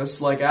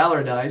specialists like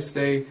Allardyce,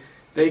 they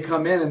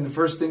come in and the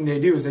first thing they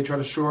do is they try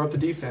to shore up the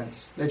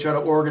defense. They try to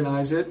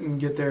organize it and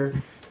get their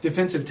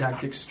defensive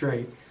tactics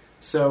straight.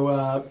 So,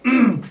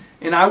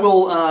 and I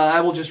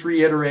will just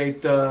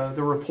reiterate the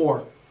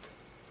report.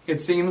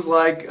 It seems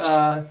like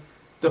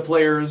the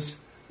players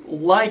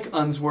like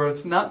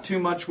Unsworth, not too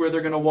much where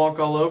they're going to walk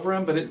all over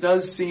him, but it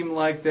does seem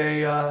like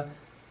it's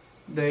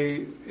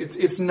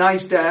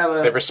nice to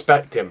have They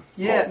respect him.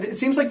 Yeah, it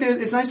seems like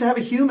it's nice to have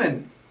a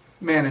human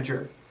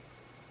manager,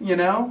 you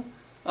know?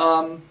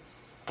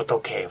 But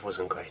okay, it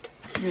wasn't great.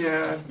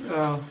 Yeah,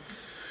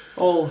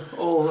 old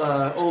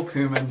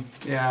Koeman,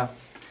 yeah.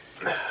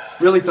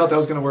 Really thought that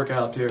was going to work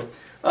out, too.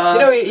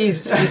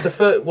 He's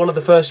one of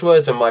the first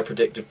words on my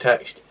predictive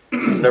text.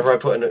 Whenever I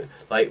put in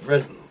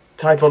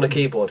type on a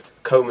keyboard,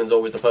 Koeman's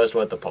always the first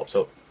word that pops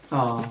up.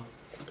 Aw.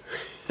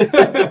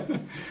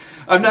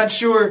 I'm not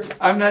sure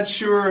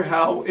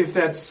how if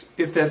that's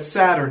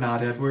sad or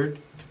not, Edward.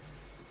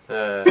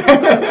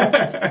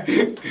 I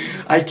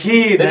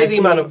keyed. Maybe the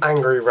amount of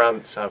angry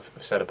rants I've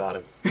said about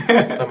him.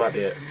 That might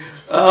be it.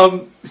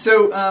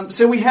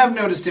 So we have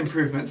noticed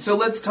improvement. So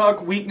let's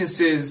talk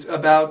weaknesses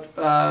about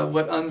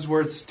what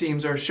Unsworth's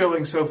teams are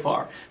showing so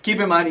far. Keep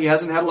in mind he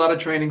hasn't had a lot of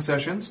training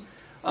sessions.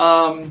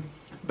 So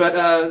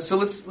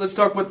let's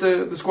talk what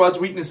the squad's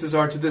weaknesses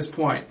are to this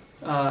point.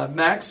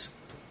 Max?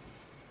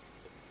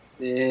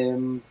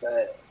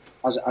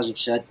 As I've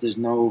said, there's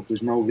no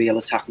real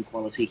attacking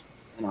quality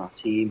in our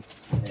team.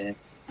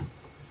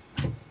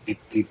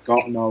 We've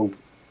got no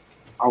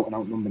out and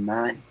out number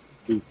 9.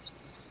 We've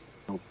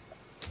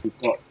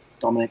got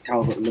Dominic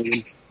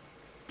Calvert-Lewin,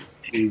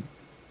 who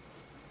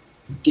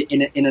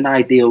in an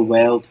ideal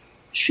world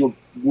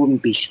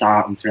wouldn't be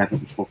starting for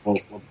Everton Football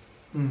Club.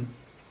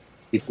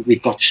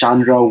 We've got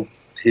Sandro,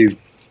 who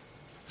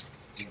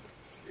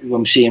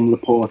I'm seeing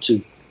reports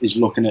of is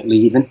looking at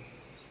leaving,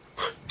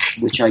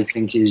 which I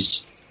think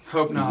is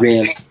Hope not.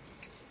 Really.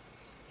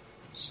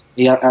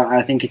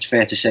 I think it's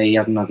fair to say he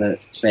hasn't had a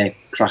fair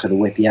crack of the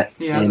whip yet.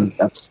 He hasn't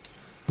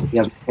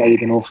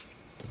played enough.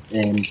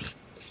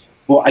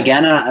 But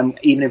again,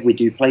 even if we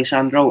do play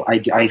Sandro,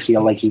 I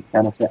feel like he'd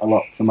benefit a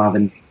lot from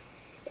having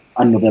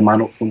another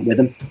man up front with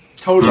him.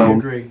 Totally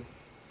agree.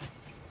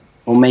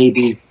 Or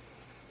maybe,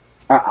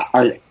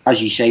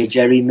 as you say,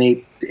 Jerry,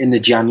 maybe in the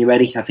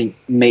January, I think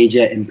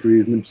major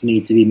improvements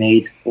need to be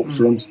made up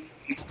front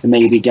to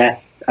maybe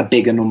get a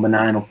bigger number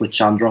 9 up with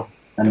Sandro,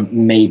 and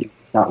maybe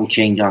that will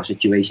change our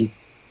situation.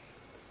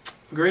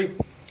 Agree.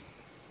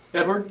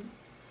 Edward?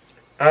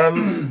 I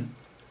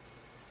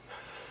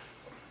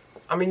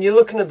mean, you're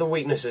looking at the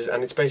weaknesses,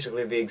 and it's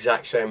basically the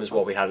exact same as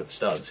what we had at the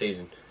start of the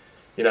season.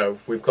 You know,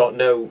 we've got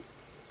no,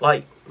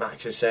 like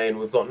Max is saying,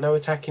 we've got no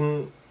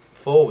attacking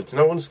forwards.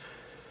 No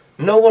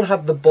one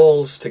had the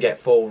balls to get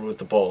forward with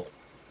the ball.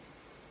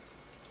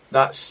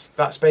 That's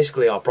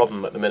basically our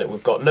problem at the minute.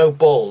 We've got no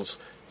balls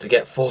to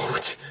get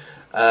forward.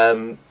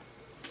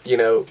 You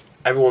know,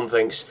 everyone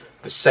thinks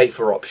the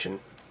safer option,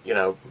 you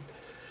know,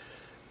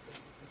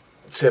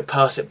 to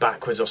pass it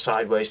backwards or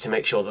sideways to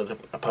make sure that the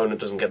opponent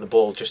doesn't get the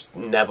ball just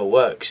never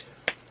works.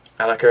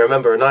 And I can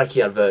remember a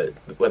Nike advert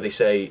where they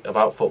say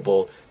about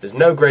football, there's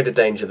no greater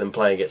danger than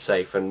playing it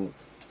safe, and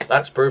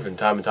that's proven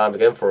time and time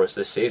again for us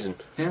this season.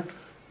 Yeah.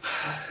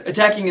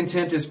 Attacking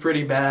intent is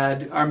pretty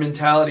bad. Our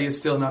mentality is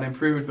still not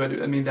improved, but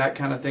I mean that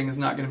kind of thing is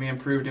not going to be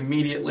improved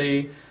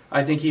immediately.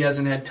 I think he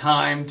hasn't had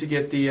time to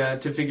get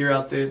to figure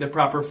out the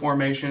proper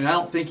formation. I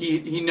don't think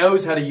he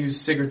knows how to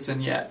use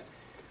Sigurdsson yet.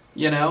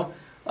 You know,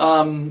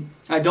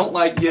 I don't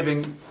like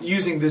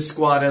using this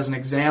squad as an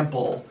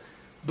example,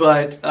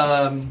 but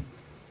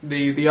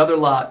the other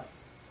lot,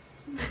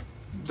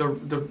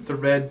 the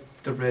red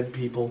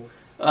people,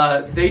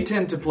 they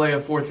tend to play a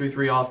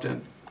 4-3-3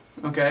 often.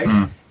 Okay,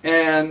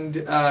 and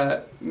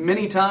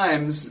many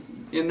times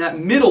in that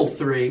middle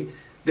three,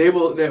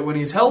 when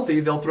he's healthy,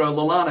 they'll throw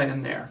Lallana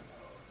in there.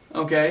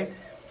 Okay,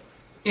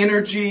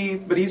 energy,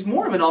 but he's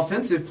more of an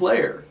offensive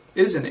player,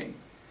 isn't he?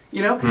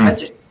 You know, I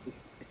think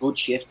good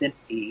shifting.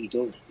 He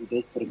does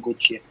put a good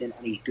shift in,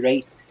 and he's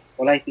great.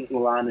 What I think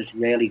Lallana's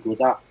really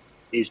good at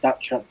is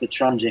that the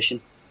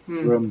transition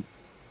from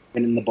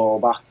winning the ball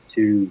back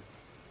to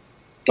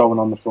going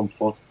on the front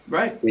foot.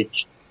 Right.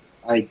 Which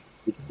as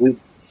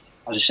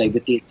I say,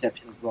 with the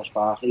exception of Ross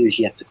Barkley, who's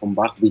yet to come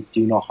back, we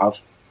do not have.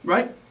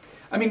 Right.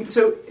 I mean,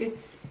 so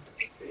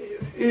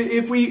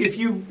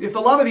if a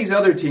lot of these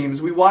other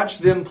teams, we watch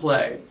them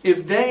play,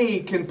 if they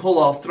can pull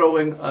off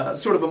throwing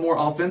sort of a more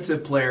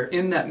offensive player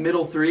in that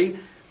middle three,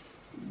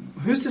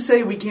 who's to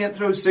say we can't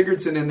throw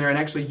Sigurdsson in there and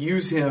actually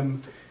use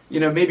him, you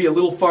know, maybe a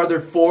little farther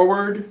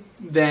forward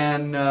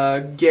than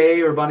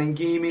Gay or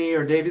Baningimi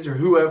or Davies or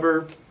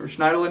whoever, or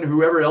Schneiderlin, or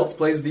whoever else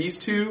plays these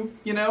two,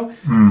 you know?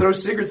 Throw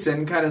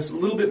Sigurdsson kind of a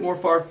little bit more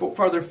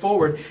farther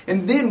forward,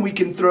 and then we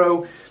can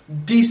throw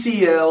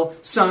DCL,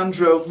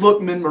 Sandro,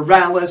 Lookman,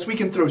 Morales. We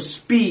can throw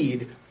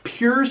speed,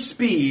 pure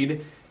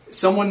speed,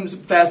 someone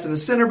fast in the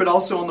center, but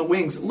also on the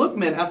wings.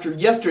 Lookman, after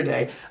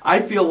yesterday,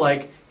 I feel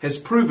like has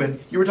proven,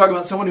 you were talking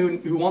about someone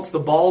who wants the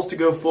balls to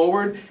go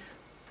forward,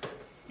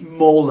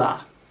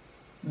 Mola.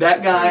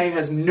 That guy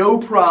has no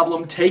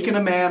problem taking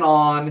a man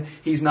on.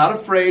 He's not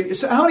afraid.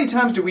 So how many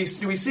times do we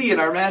see in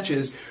our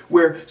matches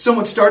where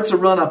someone starts a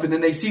run up and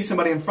then they see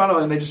somebody in front of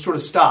them and they just sort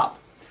of stop,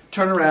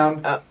 turn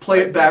around,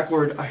 play it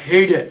backward? I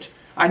hate it.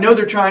 I know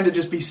they're trying to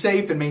just be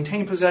safe and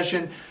maintain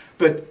possession,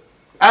 but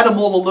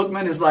Ademola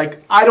Lookman is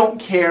like, I don't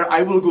care,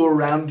 I will go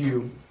around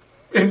you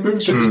and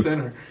move to the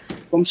center.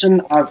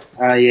 Something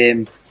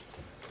I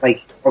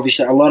like,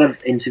 obviously a lot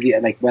of interview,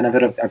 like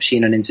whenever I've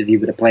seen an interview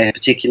with a player,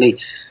 particularly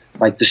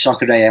like the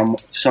Soccer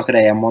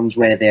AM ones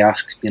where they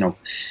ask,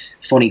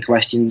 funny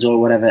questions or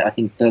whatever. I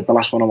think the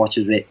last one I watched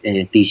was with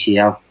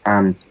DCL,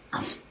 and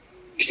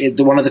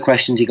one of the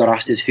questions he got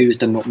asked is, who's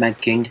the nutmeg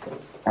king?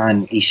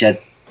 And he said,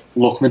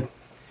 Lookman.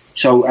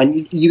 So,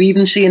 and you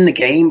even see in the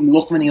game,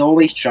 Lookman, he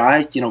always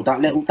tries, that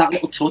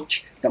little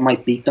touch that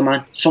might beat the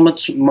man.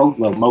 Most of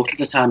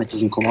the time it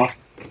doesn't come off.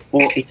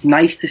 But it's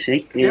nice to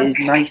see. It is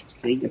nice to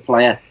see a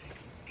player,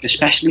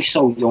 especially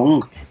so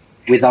young,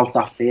 without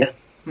that fear.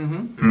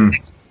 Mm-hmm.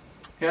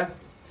 Yeah.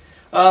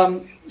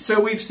 So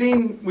we've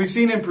seen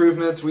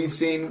improvements. We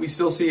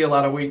still see a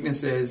lot of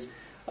weaknesses.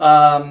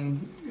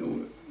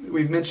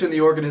 We've mentioned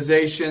the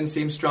organization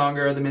seems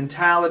stronger. The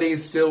mentality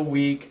is still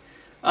weak.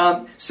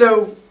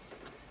 So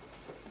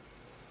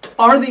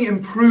are the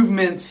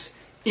improvements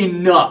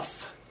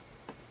enough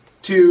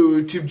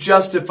to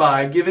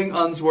justify giving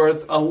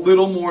Unsworth a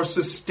little more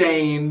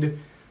sustained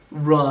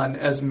run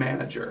as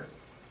manager?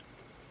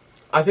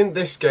 I think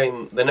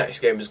the next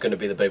game is going to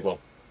be the big one.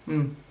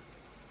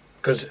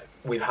 Because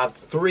we've had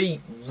 3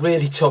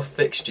 really tough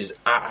fixtures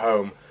at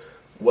home.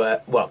 I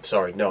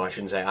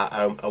shouldn't say at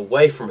home.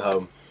 Away from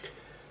home.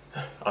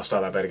 I'll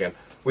start that bit again.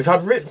 We've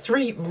had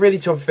 3 really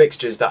tough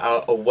fixtures that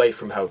are away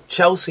from home.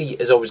 Chelsea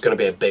is always going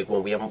to be a big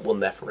one. We haven't won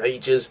there for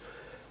ages.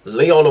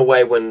 Lyon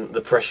away when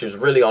the pressure's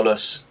really on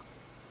us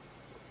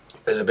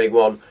is a big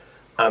one.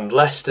 And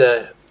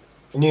Leicester,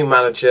 new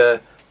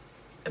manager,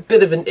 a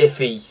bit of an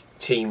iffy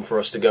team for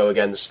us to go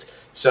against.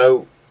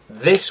 So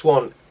this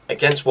one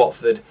against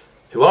Watford,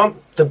 who aren't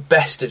the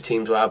best of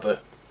teams, will have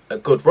a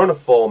good run of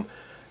form,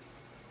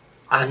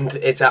 and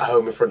it's at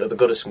home in front of the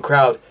Goodison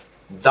crowd.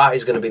 That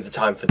is going to be the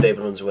time for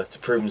David Unsworth to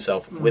prove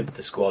himself with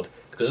the squad,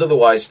 because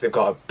otherwise they've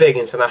got a big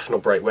international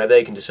break where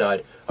they can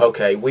decide,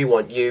 okay, we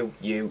want you.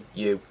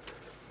 We're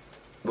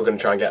going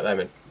to try and get them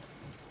in.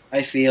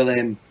 I feel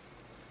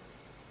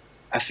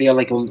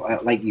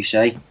like you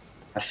say,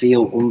 I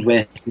feel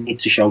Unsworth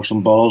needs to show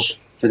some balls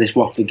for this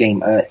Watford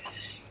game.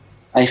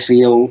 I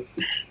feel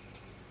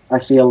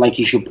like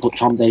he should put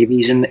Tom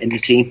Davies in the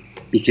team,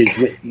 because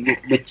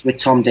with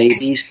Tom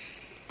Davies,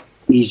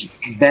 he's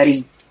a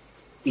very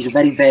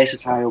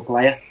versatile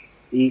player.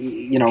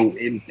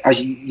 As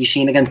you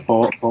seen against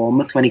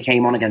Bournemouth, when he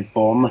came on against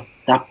Bournemouth,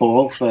 that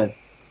ball for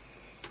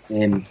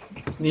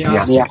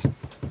Nias,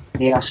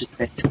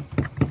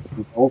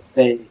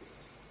 the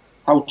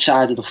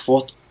outside of the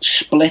foot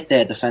split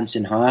their defence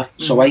in half.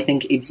 So I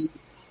think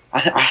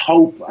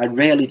I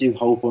really do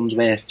hope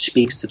Unsworth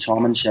speaks to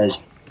Tom and says,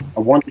 I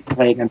want you to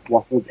play against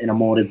Watford in a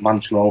more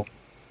advanced role,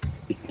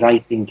 because I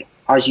think,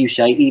 as you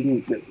say,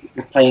 even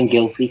with playing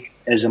Gylfi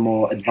as a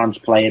more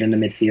advanced player in the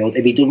midfield,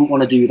 if he doesn't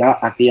want to do that,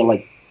 I feel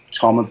like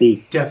Tom would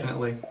be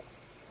definitely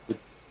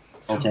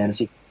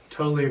alternative.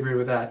 Totally agree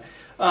with that.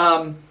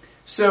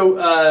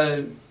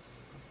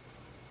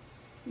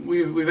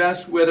 We've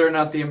asked whether or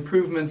not the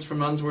improvements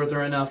from Unsworth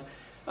are enough.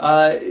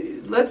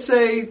 Let's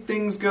say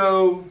things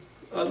go.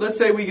 Let's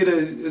say we get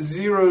a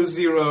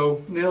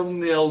 0-0,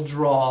 0-0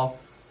 draw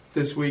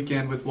this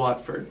weekend with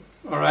Watford.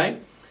 All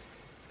right.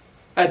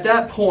 At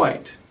that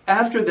point,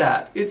 after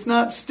that, it's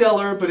not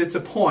stellar, but it's a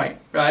point,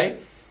 right?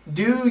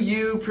 Do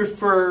you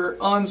prefer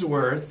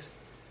Unsworth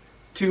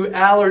to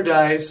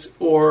Allardyce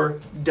or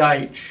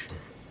Deitch?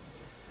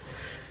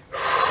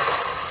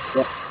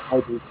 Yeah,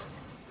 I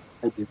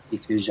do,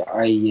 because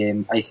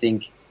I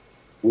think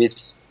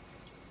with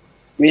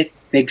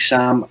Big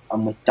Sam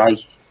and with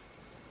Deitch,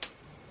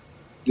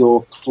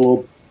 your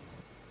club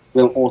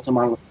will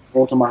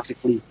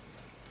automatically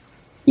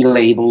be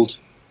labelled.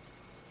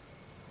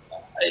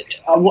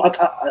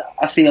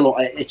 I feel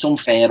it's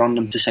unfair on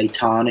them to say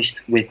tarnished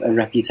with a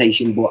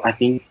reputation, but I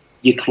think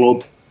your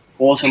club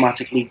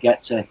automatically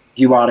gets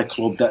you are a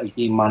club that is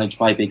being managed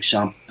by Big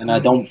Sam, and I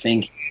don't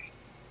think,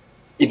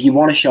 if you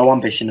want to show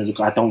ambition as a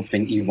club, I don't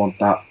think you want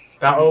that.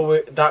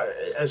 That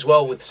as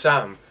well with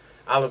Sam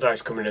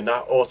Allardyce coming in,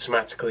 that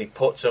automatically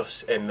puts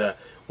us in the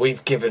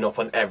we've given up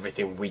on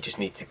everything, we just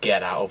need to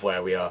get out of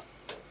where we are.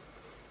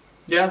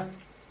 Yeah.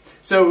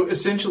 So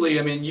essentially,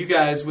 I mean, you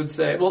guys would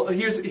say, well,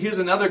 here's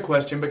another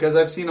question, because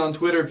I've seen on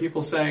Twitter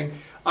people saying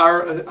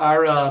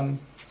our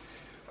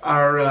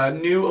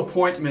new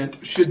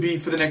appointment should be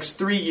for the next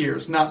 3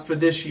 years, not for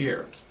this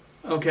year.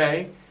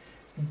 Okay,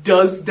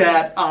 does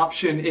that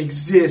option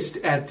exist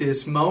at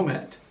this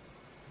moment?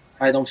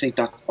 I don't think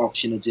that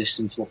option exists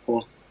in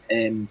football,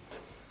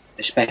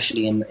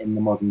 especially in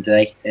the modern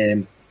day.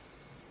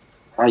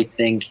 I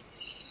think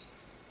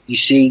you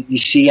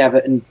see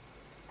Everton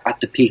at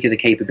the peak of the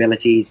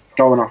capabilities,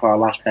 going off our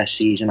last best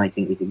season. I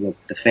think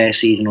the first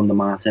season under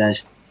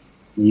Martinez,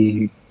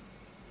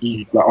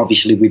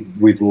 obviously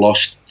we've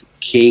lost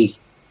key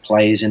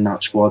players in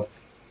that squad,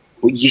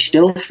 but you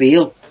still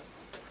feel,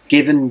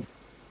 given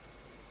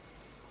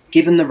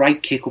the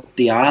right kick up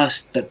the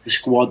arse, that the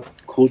squad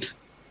could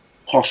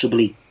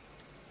possibly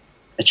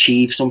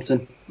achieve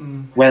something,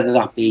 whether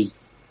that be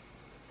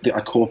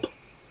a cup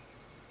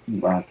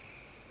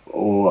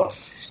or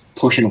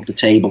pushing up the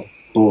table.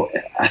 But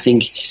I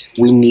think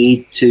we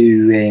need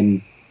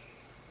to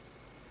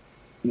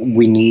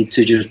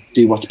just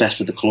do what's best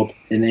for the club,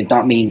 and if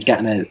that means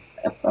getting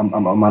a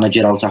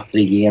manager out after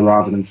a year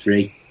rather than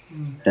 3,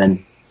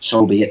 then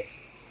so be it.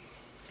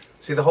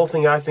 See, the whole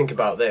thing I think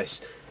about this,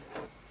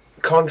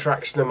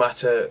 contracts, no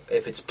matter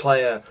if it's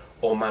player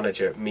or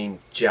manager, mean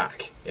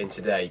jack in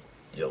today.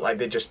 Like,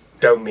 they just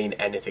don't mean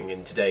anything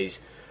in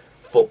today's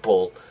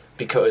football,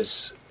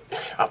 because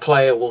a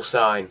player will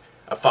sign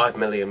a 5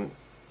 million...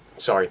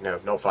 Sorry, no,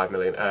 not 5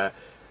 million. A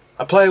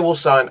player will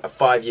sign a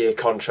 5-year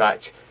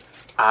contract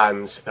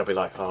and they'll be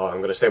like, oh, I'm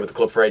going to stay with the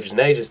club for ages and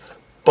ages.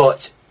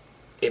 But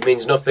it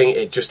means nothing.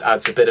 It just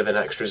adds a bit of an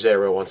extra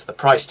zero onto the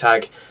price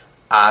tag.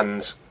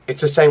 And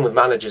it's the same with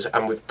managers.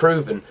 And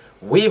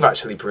we've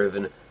actually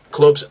proven,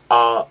 clubs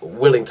are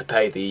willing to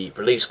pay the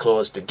release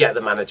clause to get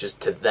the managers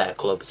to their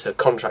club. So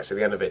contracts at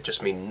the end of it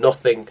just mean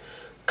nothing.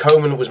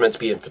 Koeman was meant to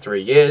be in for 3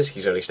 years.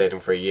 He's only stayed in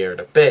for a year and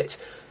a bit.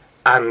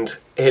 And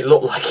it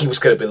looked like he was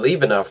going to be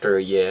leaving after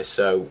a year.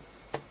 So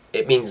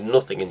it means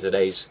nothing in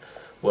today's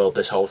world,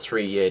 this whole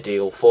 3-year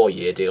deal,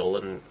 4-year deal,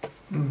 and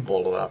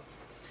all of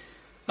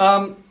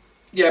that.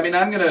 Yeah, I mean,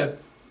 I'm going to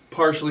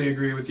partially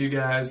agree with you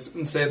guys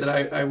and say that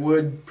I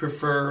would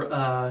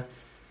prefer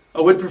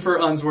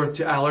Unsworth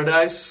to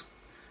Allardyce,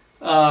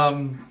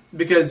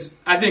 because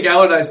I think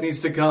Allardyce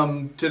needs to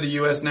come to the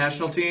U.S.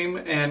 national team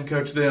and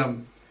coach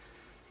them,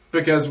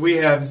 because we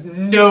have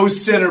no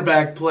center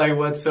back play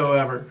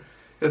whatsoever.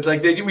 It's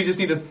like we just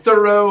need a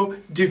thorough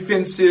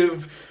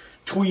defensive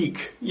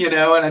tweak, and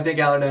I think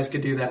Allardyce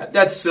could do that.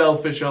 That's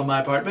selfish on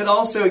my part, but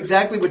also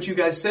exactly what you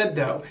guys said,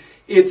 though.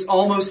 It's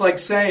almost like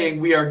saying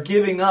we are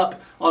giving up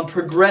on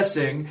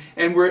progressing,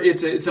 and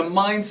it's a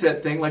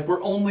mindset thing, like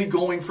we're only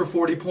going for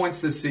 40 points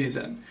this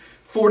season.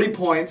 40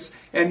 points,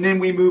 and then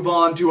we move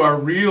on to our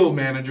real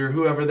manager,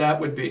 whoever that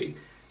would be,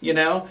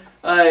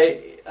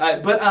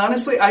 But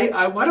honestly,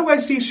 why do I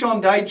see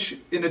Sean Dyche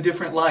in a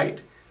different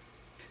light?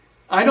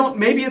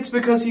 Maybe it's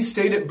because he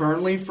stayed at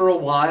Burnley for a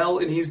while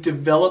and he's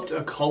developed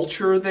a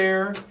culture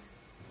there.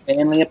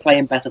 Burnley are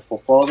playing better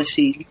football this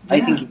season. Yeah.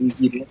 I think if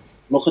you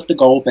look at the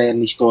goal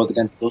Burnley scored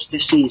against us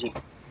this season.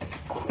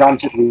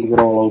 Granted, we were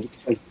all over the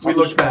place. We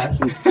looked bad.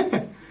 I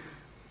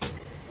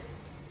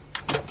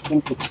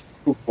think it's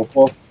good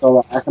football.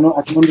 So I can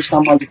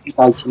understand why you think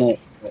Dyche it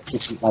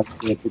isn't like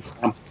a good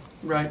camp.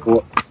 Right.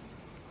 But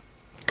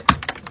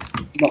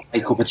not my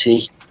cup of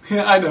tea.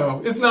 Yeah, I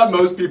know. It's not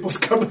most people's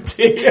cup of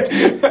tea.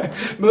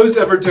 Most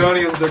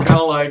Evertonians are kind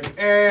of like,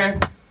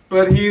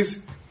 but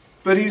he's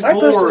boring. I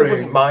personally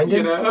wouldn't mind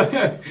him.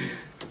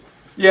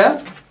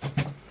 Yeah?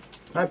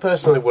 I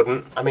personally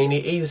wouldn't. I mean,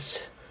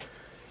 he's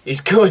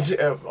good,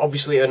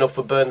 obviously enough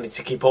for Burnley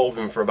to keep hold of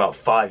him for about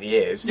 5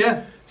 years.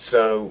 Yeah.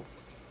 So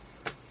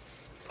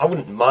I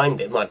wouldn't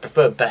mind him. I'd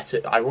prefer better.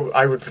 I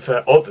would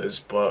prefer others,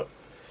 but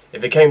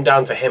if it came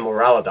down to him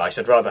or Allardyce,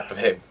 I'd rather have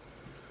him.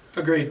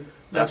 Agreed.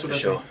 That's for what I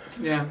sure.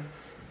 think. Yeah.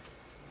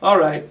 All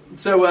right.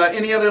 So,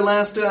 any other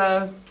last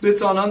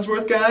bits on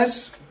Unsworth,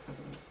 guys?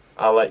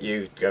 I'll let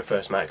you go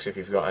first, Max, if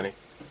you've got any.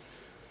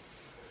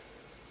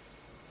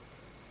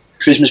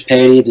 Christmas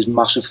period is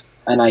massive,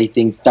 and I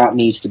think that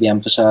needs to be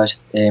emphasised.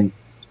 A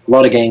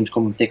lot of games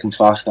come thick and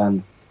fast,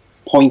 and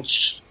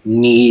points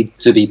need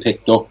to be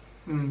picked up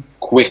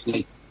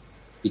quickly,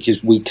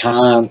 because we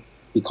can't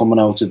be coming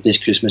out of this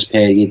Christmas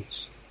period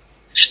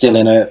still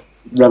in a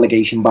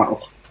relegation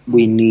battle.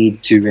 We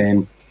need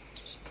to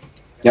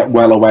get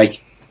well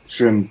away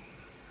from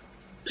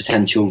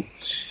potential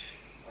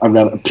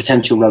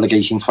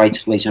relegation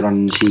fight later on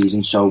in the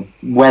season. So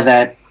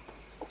whether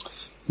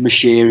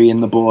Moshiri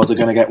and the board are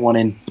going to get one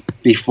in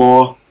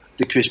before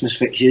the Christmas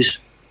fixtures,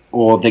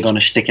 or they're going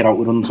to stick it out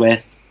with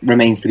Unsworth,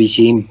 remains to be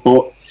seen.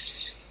 But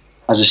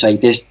as I say,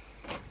 this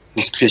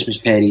Christmas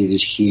period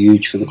is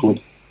huge for the club.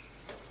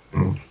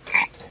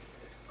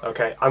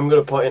 Okay, I'm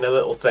going to put in a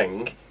little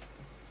thing.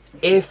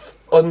 If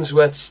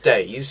Unsworth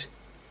stays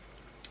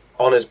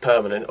on as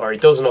permanent, or he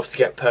does enough to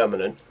get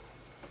permanent,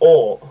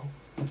 or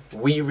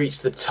we reach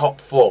the top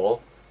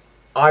 4,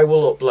 I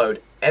will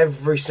upload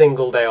every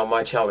single day on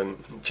my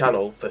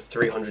channel for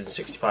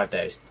 365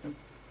 days.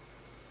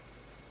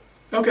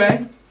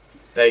 Okay.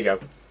 There you go.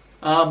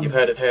 You've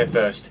heard it here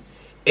first.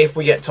 If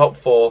we get top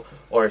 4,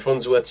 or if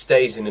Unsworth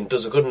stays in and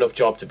does a good enough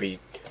job to be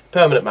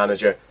permanent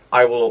manager,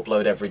 I will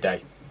upload every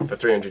day for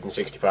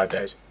 365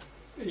 days.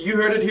 You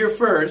heard it here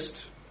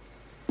first.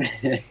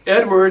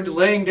 Edward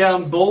laying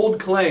down bold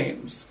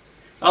claims.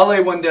 I'll lay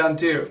one down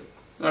too.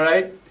 All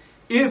right?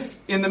 If,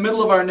 in the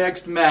middle of our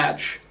next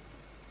match,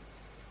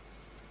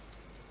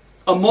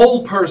 a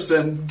mole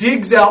person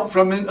digs out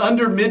from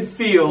under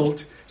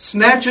midfield,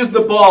 snatches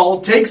the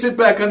ball, takes it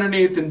back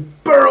underneath,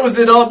 and burrows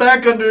it all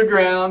back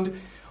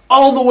underground,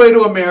 all the way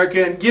to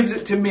America, and gives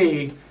it to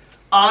me,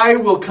 I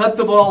will cut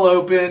the ball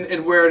open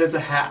and wear it as a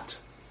hat.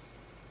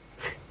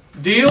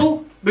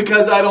 Deal?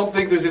 Because I don't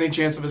think there's any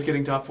chance of us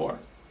getting top 4.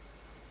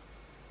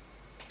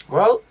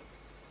 Well,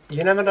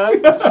 you never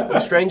know.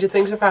 Stranger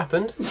things have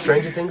happened.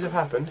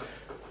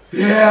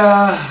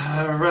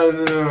 Yeah.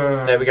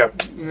 There we go.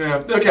 Yeah.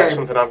 That's Okay.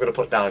 something I'm going to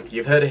put down.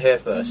 You've heard it here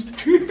first.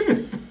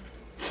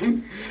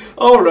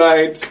 All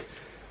right.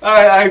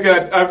 I've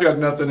got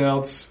nothing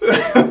else.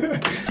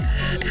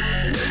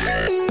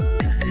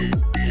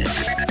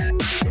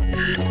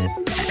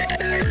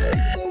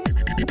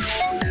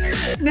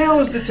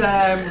 Now is the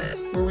time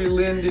where we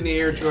lend an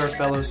ear to our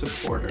fellow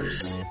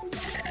supporters.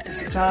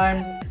 It's the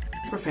time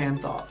for fan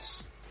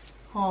thoughts.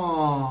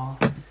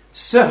 Aww.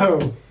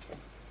 So,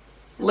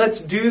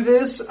 let's do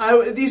this.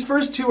 These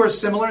first two are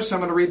similar, so I'm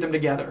going to read them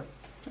together.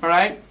 All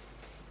right?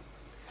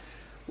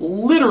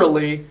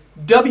 Literally,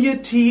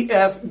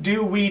 WTF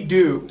do we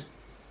do?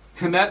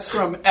 And that's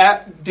from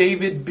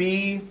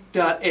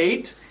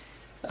 @DavidB.8.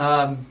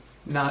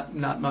 Not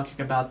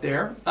mucking about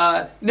there.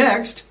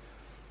 Next,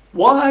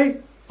 why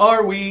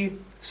are we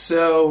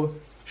so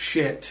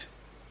shit?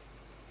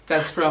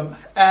 That's from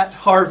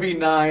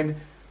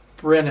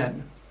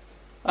 @Harvey9Brennan.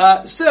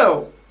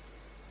 So,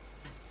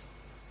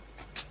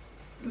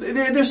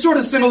 they're sort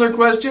of similar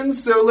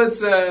questions, so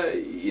let's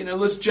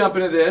jump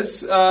into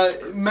this.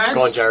 Max,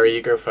 Go on, Jerry,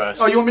 you go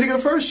first. Oh, you want me to go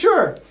first?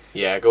 Sure.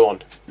 Yeah, go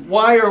on.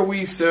 Why are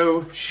we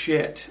so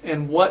shit?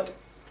 And what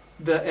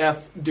the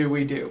F do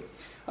we do?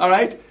 All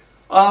right.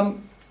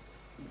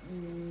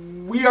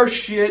 We are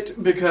shit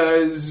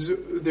because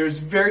there's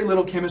very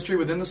little chemistry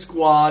within the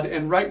squad,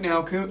 and right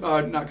now,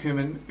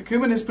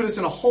 Koeman has put us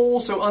in a hole,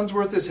 so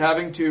Unsworth is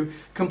having to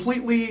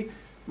completely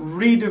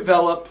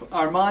redevelop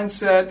our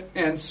mindset,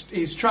 and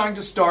he's trying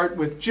to start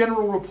with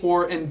general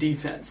rapport and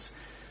defense.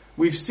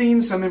 We've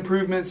seen some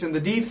improvements in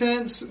the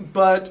defense,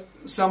 but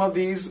some of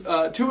these,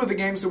 two of the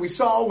games that we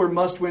saw were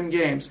must-win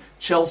games.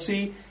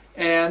 Chelsea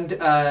and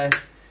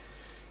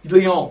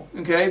Lyon,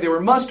 okay? They were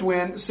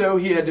must-win, so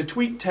he had to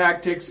tweak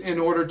tactics in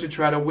order to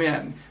try to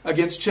win.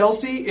 Against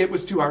Chelsea, it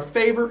was to our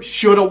favor.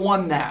 Should have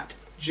won that.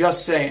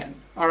 Just saying,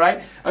 all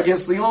right?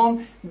 Against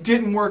Lyon,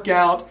 didn't work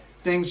out.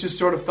 Things just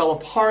sort of fell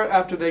apart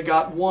after they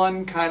got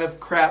one kind of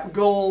crap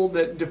goal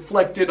that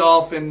deflected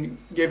off and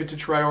gave it to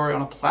Traore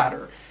on a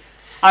platter.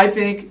 I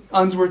think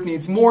Unsworth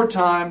needs more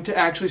time to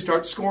actually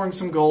start scoring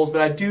some goals, but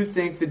I do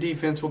think the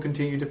defense will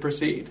continue to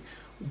proceed.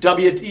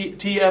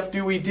 WTF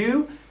do we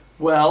do?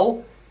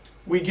 Well,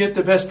 we get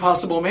the best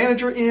possible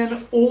manager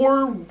in,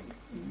 or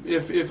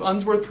if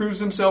Unsworth proves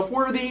himself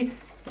worthy,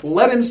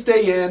 let him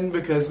stay in,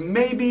 because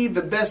maybe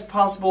the best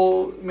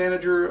possible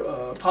manager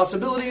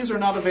possibilities are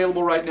not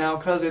available right now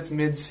because it's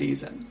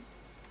mid-season.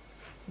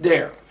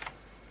 There.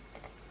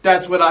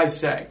 That's what I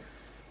say.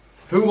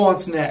 Who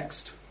wants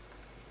next?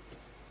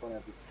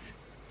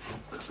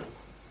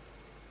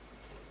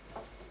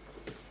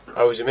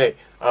 Oh, is it me?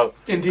 Oh.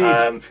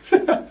 Indeed.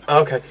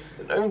 Okay.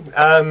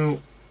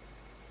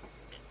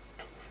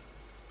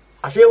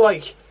 I feel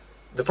like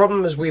the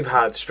problem as we've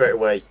had straight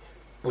away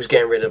was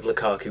getting rid of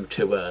Lukaku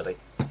too early.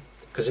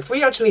 Because if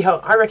we actually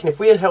I reckon if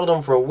we had held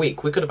on for a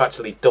week, we could have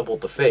actually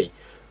doubled the fee.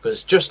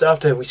 Because just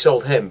after we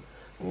sold him,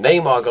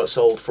 Neymar got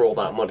sold for all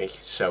that money.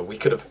 So we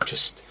could have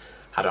just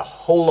had a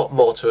whole lot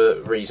more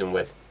to reason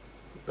with.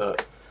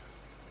 But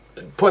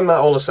putting that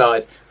all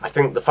aside, I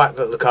think the fact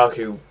that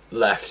Lukaku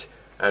left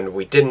and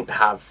we didn't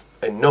have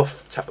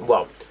enough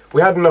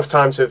we had enough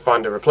time to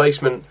find a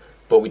replacement,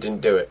 but we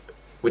didn't do it.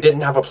 We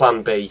didn't have a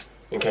plan B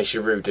in case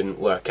Giroud didn't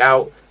work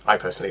out. I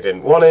personally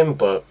didn't want him,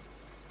 but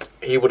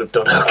he would have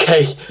done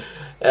okay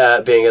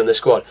being in the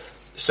squad.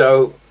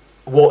 So,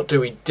 what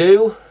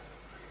do?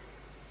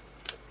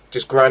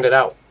 Just grind it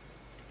out.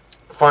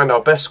 Find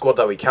our best squad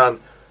that we can.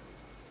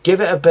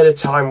 Give it a bit of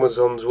time with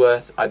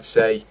Unsworth, I'd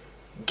say.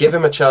 Give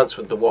him a chance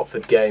with the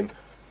Watford game,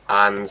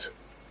 and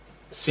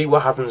see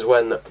what happens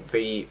when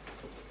the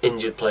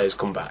injured players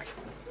come back.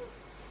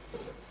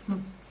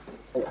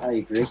 I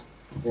agree.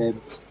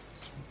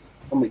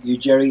 I'm with you,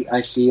 Jerry.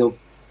 I feel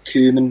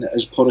Koeman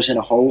has put us in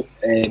a hole.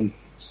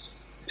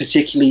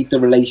 Particularly the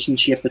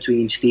relationship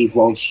between Steve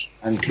Walsh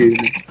and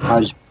Koeman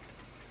has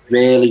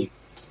really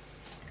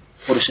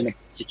put us in a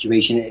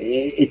situation.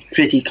 It's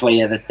pretty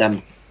clear that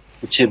the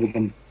two of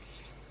them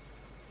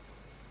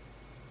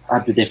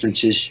had the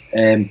differences.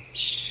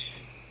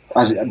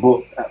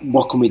 But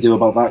what can we do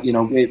about that? You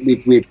know,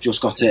 we've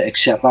just got to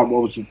accept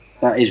that.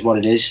 That is what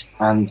it is.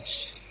 And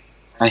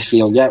I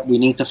feel, we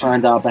need to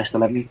find our best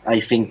 11. I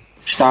think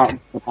starting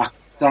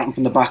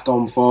from the back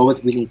going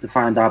forward, we need to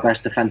find our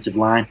best defensive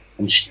line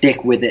and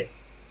stick with it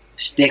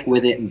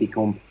and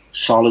become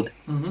solid.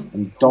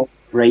 And don't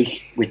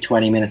break with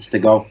 20 minutes to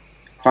go.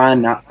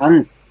 Find that.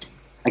 And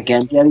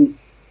again, Jerry,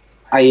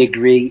 I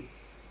agree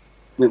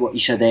with what you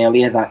said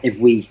earlier, that if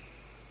we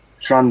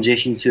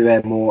transition to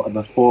a more of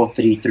a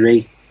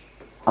 4-3-3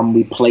 and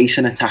we place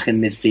an attacking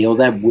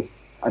midfielder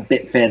a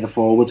bit further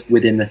forward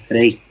within the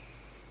three,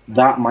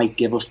 that might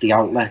give us the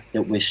outlet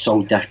that we're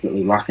so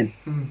desperately lacking.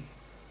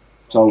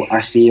 So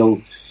I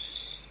feel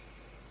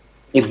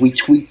if we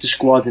tweak the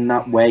squad in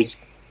that way,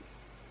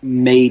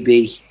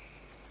 maybe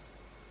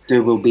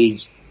there will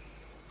be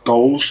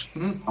goals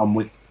and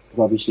with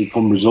obviously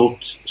come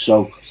results.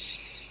 So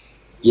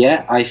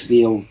I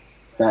feel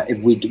that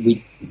if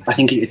I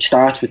think it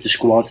starts with the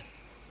squad.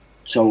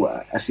 So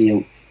I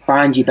feel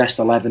find your best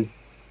 11,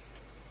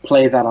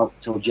 play that out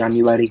till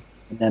January,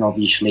 and then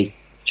obviously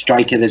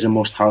striker is a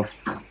must-have.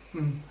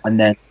 And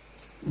then,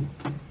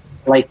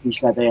 like we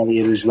said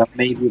earlier as well,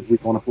 maybe if we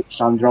want to put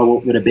Sandro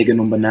up with a bigger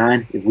number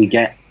 9, if we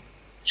get,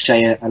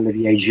 say,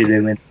 Olivier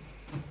Giroud in.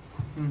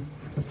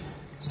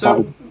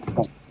 So,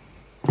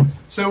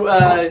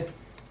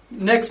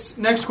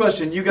 next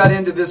question. You got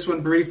into this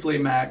one briefly,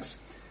 Max,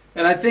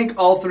 and I think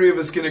all three of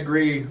us can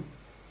agree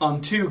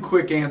on 2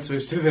 quick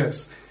answers to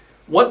this.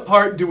 What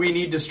part do we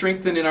need to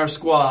strengthen in our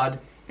squad,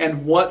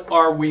 and what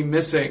are we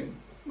missing?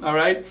 All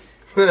right,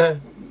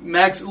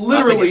 Max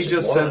literally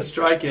just said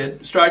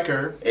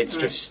striker. It's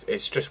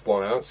just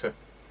one answer.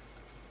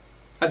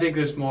 I think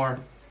there's more.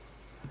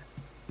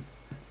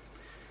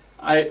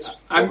 I'm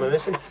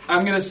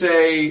gonna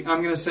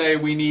say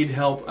we need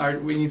help.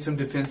 We need some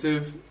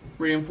defensive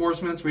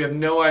reinforcements. We have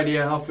no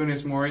idea how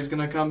Funes Mori is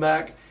going to come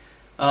back.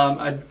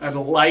 I'd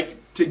like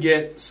to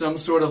get some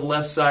sort of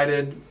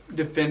left-sided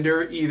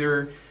defender.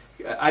 Either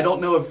I don't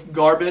know if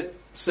Garbett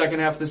second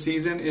half of the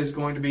season is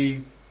going to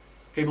be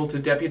able to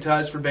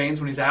deputize for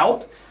Baines when he's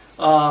out.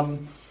 I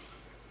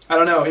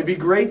don't know. It'd be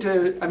great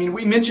to. I mean,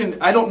 we mentioned.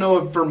 I don't know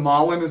if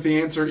Vermaelen is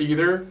the answer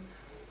either.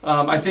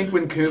 I think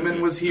when Koeman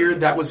was here,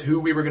 that was who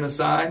we were going to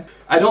sign.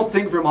 I don't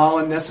think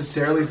Vermaelen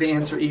necessarily is the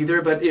answer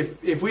either. But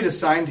if we'd have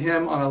signed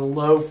him on a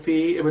low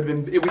fee, it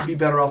would be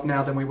better off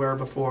now than we were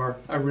before.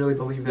 I really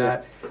believe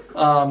that.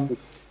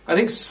 I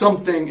think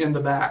something in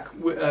the back.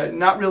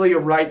 Not really a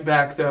right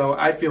back though.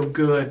 I feel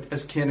good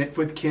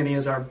with Kenny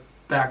as our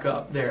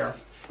backup there.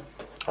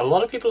 A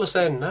lot of people are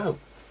saying no.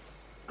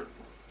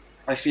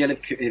 I feel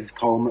if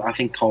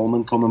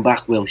Coleman coming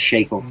back will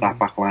shake up that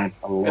back line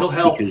a lot. It'll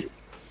help. Because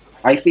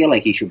I feel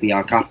like he should be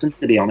our captain,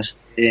 to be honest.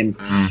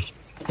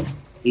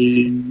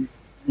 He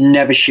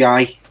never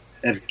shy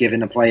of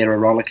giving a player a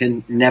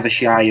rollicking, never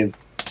shy of,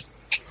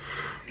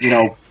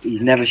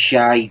 he's never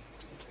shy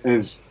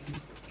of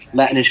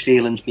letting his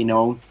feelings be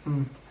known.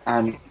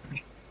 And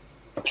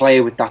a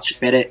player with that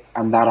spirit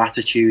and that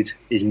attitude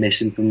is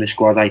missing from the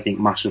squad, I think,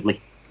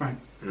 massively. Right.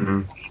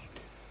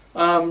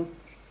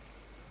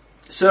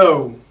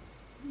 So,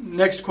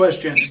 next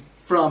question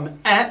from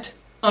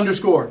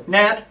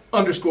 @_Nat_Whelan_.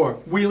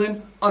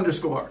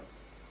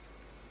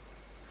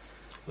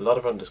 A lot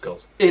of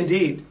underscores.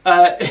 Indeed.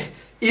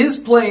 Is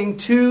playing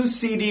 2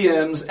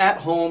 CDMs at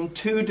home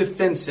too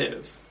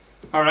defensive?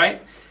 All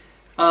right.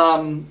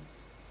 I'm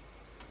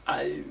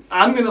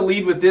going to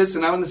lead with this,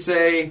 and I'm going to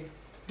say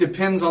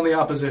depends on the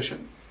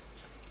opposition.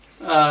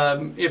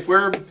 If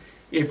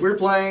we're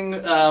playing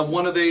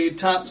one of the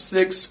top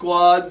 6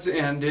 squads,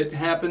 and it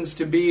happens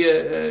to be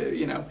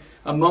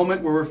a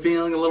moment where we're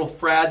feeling a little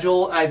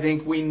fragile, I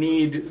think we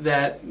need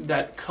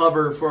that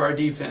cover for our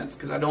defense,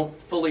 because I don't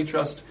fully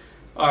trust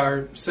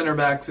our center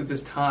backs at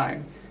this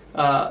time.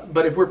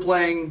 But if we're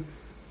playing,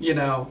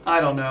 I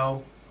don't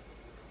know,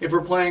 if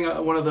we're playing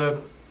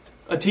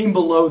a team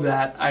below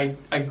that, I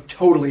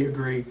totally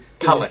agree.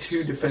 Palace. It's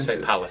too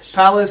defensive. Palace.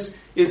 Palace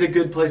is a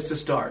good place to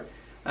start.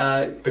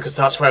 Because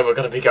that's where we're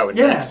going to be going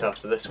next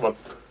after this one.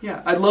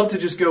 Yeah, I'd love to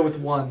just go with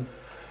one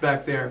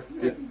back there.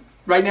 Yeah.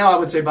 Right now, I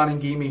would say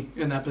Baningimi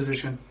in that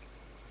position.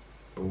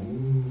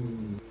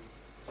 Ooh.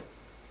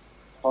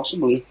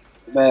 Possibly.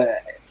 But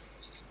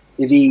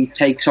if he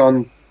takes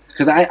on...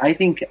 Because I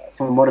think,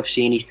 from what I've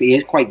seen, he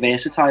is quite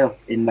versatile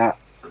in that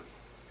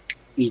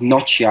he's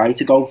not shy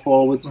to go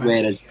forward, right.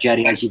 Whereas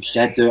Jerry, as you've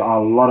said, there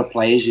are a lot of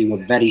players who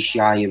are very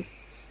shy of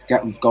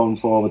going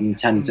forward and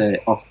tend to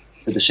opt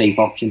for the safe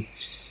option.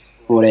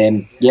 But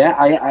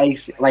I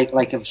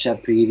like I've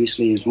said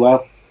previously as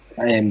well,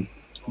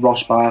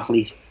 Ross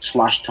Barkley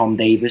 / Tom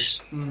Davis,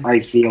 I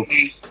feel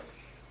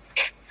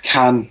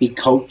can be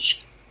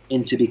coached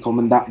into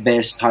becoming that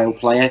versatile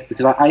player,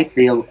 because I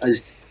feel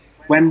as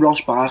when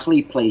Ross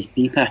Barkley plays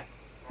deeper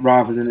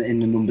rather than in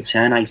the number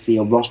 10, I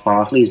feel Ross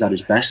Barkley is at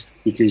his best,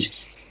 because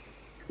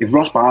if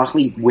Ross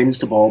Barkley wins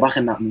the ball back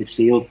in that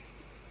midfield,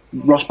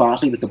 Ross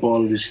Barkley with the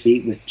ball at his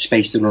feet with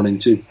space to run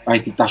into, I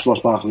think that's Ross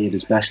Barkley at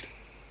his best.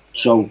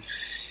 So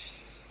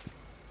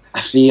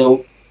I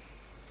feel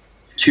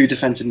 2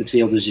 defensive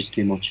midfielders is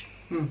too much,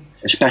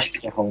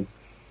 especially at home.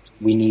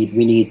 We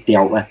need the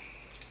outlet,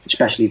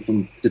 especially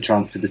for the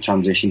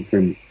transition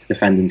from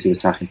defending to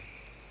attacking.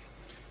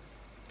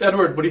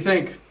 Edward, what do you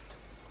think?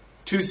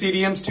 2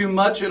 CDMs too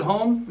much at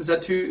home? Is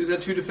that too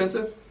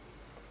defensive?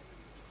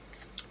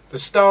 The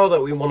style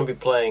that we want to be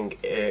playing,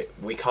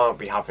 we can't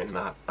be having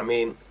that. I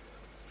mean,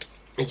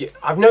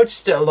 I've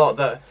noticed it a lot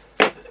that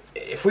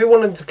if we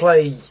wanted to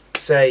play,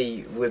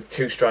 say, with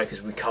 2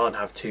 strikers, we can't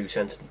have 2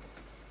 centre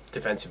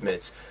defensive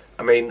mids.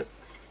 I mean,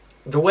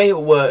 the way it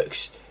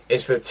works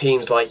is for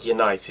teams like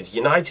United.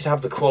 United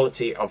have the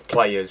quality of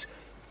players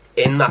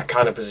in that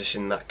kind of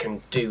position that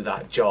can do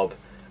that job,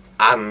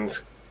 and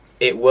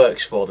it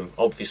works for them,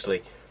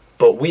 obviously.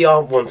 But we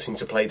aren't wanting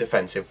to play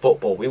defensive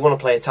football. We want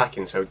to play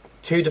attacking, so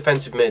 2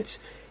 defensive mids,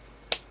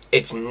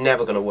 it's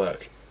never going to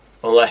work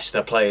unless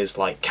they're players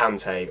like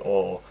Kante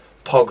or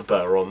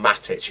Pogba or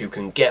Matic who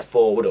can get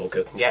forward or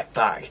can get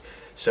back.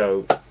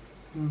 So,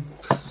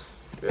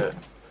 yeah.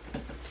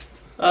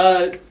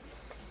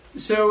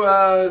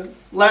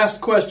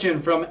 Last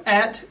question from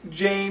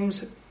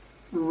 @James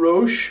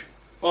Roche,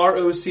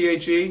 Roche.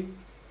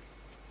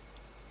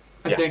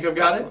 I think I've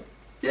got it.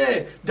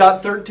 Yay.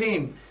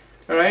 .13.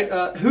 All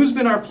right. Who's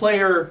been our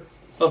player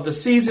of the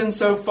season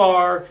so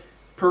far?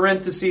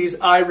 Parentheses.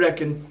 I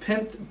reckon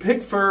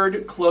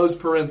Pickford. Close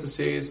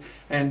parentheses.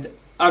 And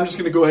I'm just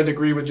going to go ahead and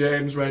agree with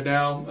James right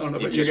now. I don't know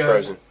about you guys.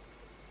 Frozen.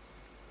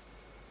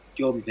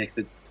 Jordan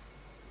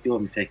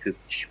Pickford,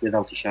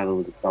 without a shadow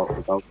of a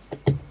doubt.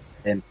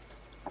 I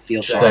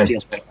feel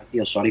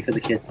sorry for the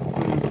kid.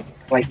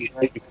 Like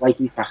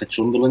he's back at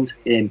Sunderland.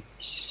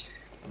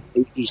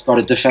 He's got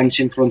a defence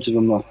in front of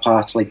him that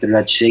parts like the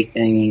Red Sea,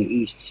 and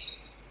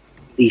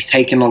he's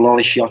taken a lot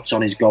of shots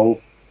on his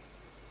goal.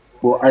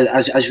 But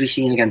as we've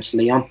seen against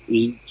Leon,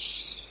 he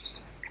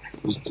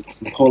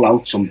pull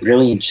out some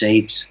brilliant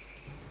saves.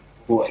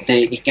 But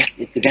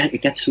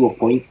it gets to a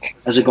point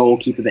as a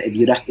goalkeeper that if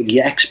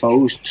you're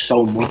exposed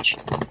so much,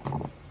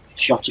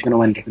 shots are going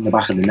to end up in the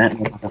back of the net.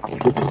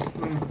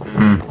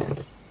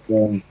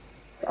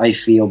 I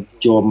feel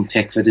Jordan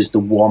Pickford is the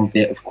one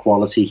bit of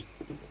quality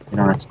in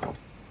our team.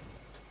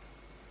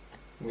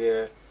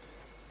 Yeah,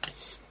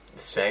 it's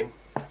the same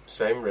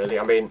really.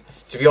 I mean,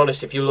 to be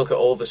honest, if you look at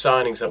all the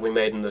signings that we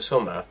made in the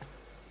summer,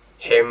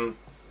 him,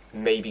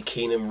 maybe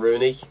Keenan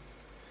Rooney,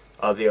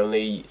 are the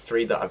only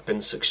three that have been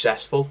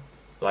successful.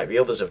 Like, the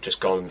others have just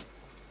gone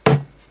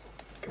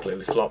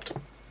completely flopped.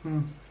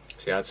 So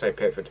yeah, I'd say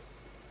Pickford.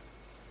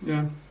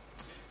 Yeah.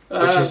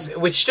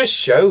 Which just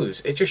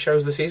shows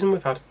the season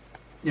we've had.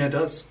 Yeah, it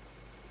does.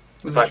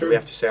 The fact that we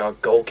have to say our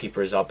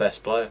goalkeeper is our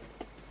best player.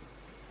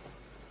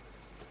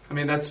 I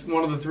mean, that's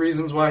one of the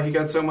reasons why he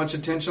got so much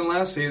attention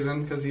last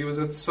season, because he was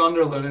at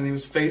Sunderland and he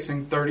was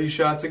facing 30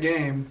 shots a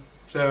game.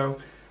 So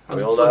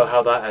we all know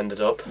how that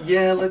ended up.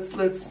 Yeah,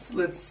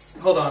 let's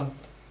hold on.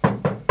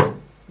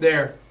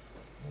 There.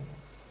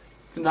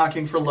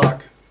 Knocking for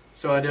luck,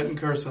 so I didn't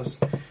curse us.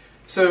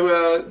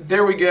 So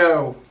there we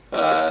go.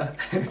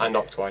 I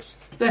knocked twice.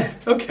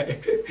 Okay.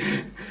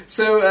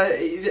 So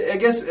I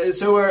guess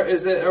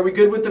are we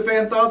good with the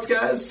fan thoughts,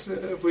 guys?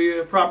 If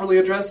we properly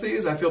address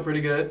these, I feel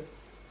pretty good.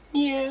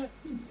 Yeah.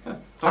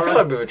 I feel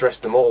like we've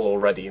addressed them all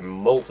already in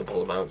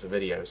multiple amounts of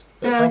videos.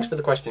 Yeah. Thanks for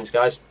the questions,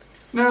 guys.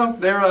 No,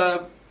 they're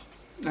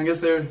I guess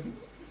they're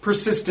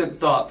persistent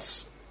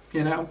thoughts.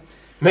 You know,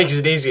 makes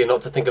it easier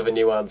not to think of a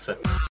new answer.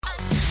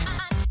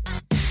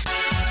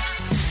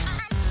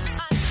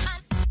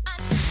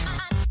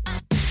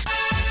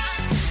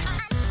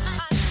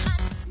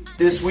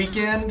 This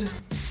weekend,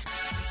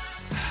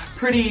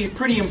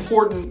 pretty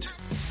important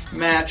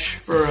match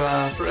for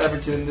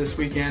Everton this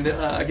weekend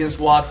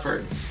against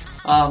Watford.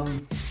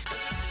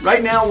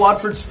 Right now,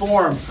 Watford's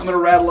form. I'm going to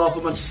rattle off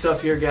a bunch of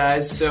stuff here,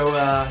 guys.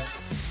 So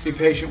be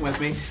patient with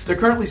me. They're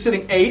currently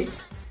sitting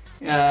 8th.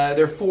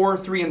 They're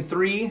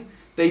 4-3-3.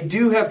 They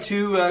do have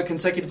 2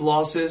 consecutive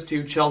losses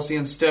to Chelsea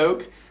and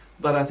Stoke,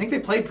 but I think they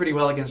played pretty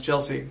well against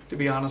Chelsea, to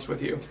be honest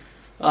with you.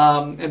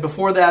 And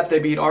before that, they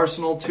beat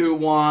Arsenal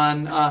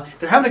 2-1.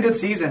 They're having a good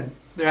season.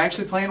 They're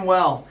actually playing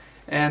well.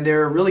 And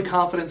they're a really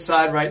confident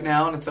side right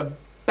now, and it's a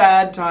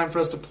bad time for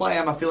us to play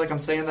them. I feel like I'm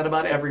saying that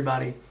about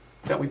everybody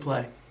that we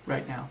play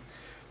right now.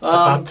 It's a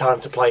bad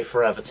time to play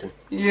for Everton.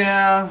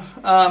 Yeah.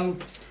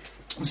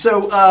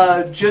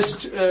 So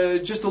just a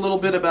little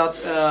bit about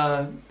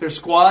their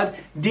squad.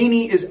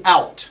 Deeney is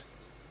out.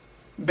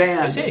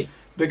 Banned. Is he?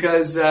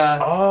 Because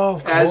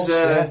of course,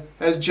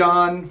 as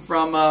John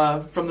from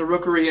the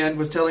Rookery end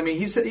was telling me,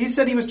 he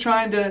said he was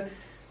trying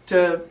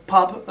to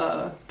pop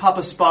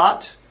a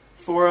spot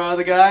for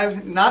the guy,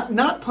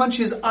 not punch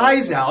his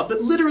eyes out,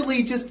 but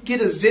literally just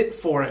get a zit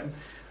for him.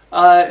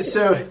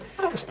 So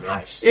that was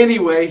nice.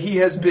 Anyway, he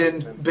has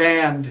been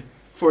banned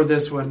for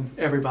this one.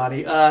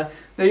 Everybody,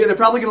 they're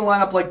probably going to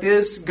line up like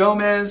this: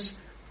 Gomez,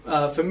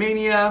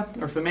 Femenia,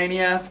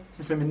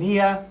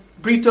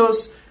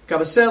 Britos,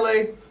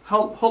 Cabasele,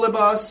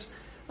 Holebas,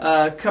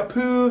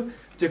 Capu,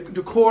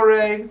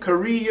 Ducore,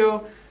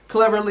 Carrillo,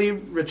 Cleverly,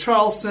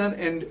 Richarlison,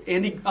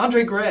 and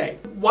Andre Gray.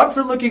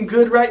 Watford looking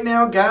good right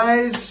now,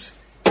 guys.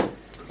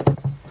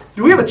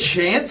 Do we have a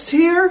chance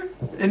here?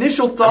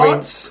 Initial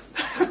thoughts?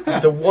 I mean,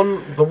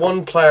 the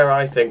one player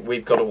I think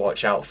we've got to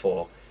watch out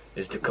for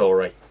is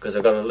Ducore, because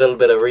I've got a little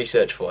bit of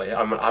research for you.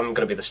 I'm going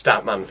to be the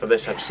stat man for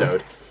this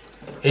episode.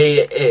 He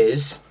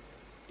has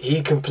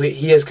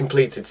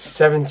completed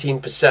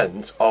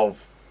 17%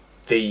 of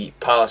the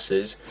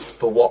passes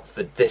for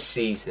Watford this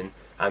season,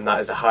 and that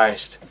is the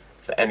highest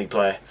for any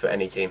player for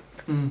any team.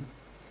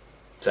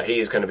 So he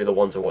is going to be the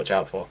one to watch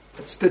out for.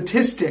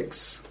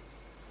 Statistics.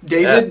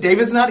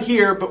 David's not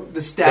here, but the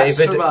stats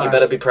David, survives. you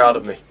better be proud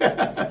of me.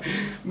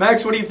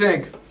 Max, what do you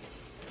think?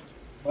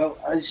 Well,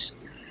 as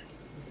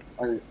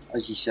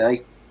you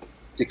say,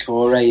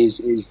 Ducore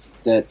is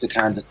the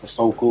kind of the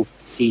focal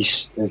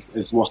piece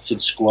of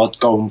Watford's squad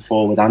going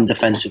forward and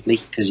defensively,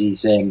 because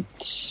he's a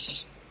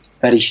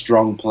very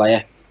strong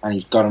player and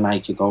he's got an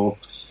eye for goal.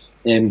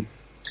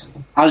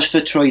 As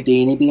for Troy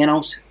Deeney being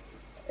out,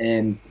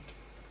 I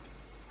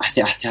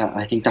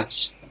think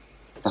that's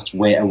that's a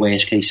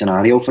worst case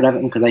scenario for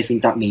Everton, because I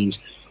think that means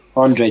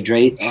Andre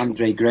Gray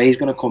is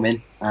going to come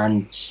in,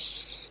 and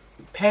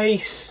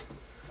Pace.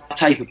 that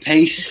type of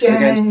pace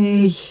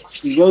against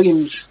Ashley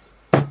Williams.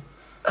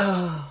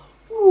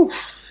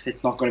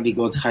 It's not going to be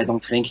good, I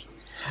don't think,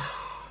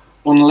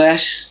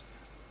 unless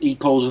he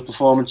pulls a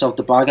performance out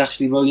the bag,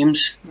 Ashley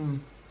Williams.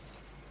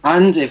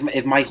 And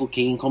if Michael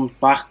Keane comes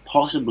back,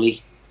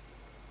 possibly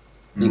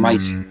he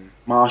might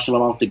marshal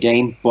him out the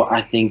game. But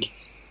I think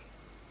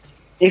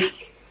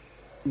if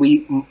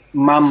we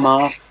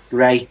man-mark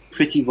Gray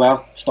pretty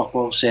well, stop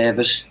all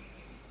service,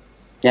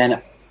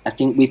 then I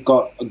think we've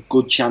got a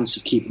good chance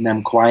of keeping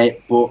them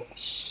quiet. But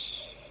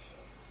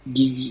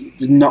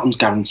nothing's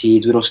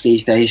guaranteed with us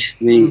these days.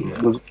 We're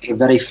a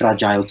very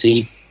fragile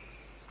team.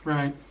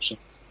 Right.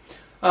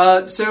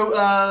 So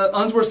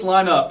Unsworth's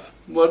lineup.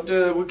 What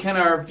can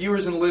our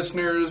viewers and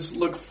listeners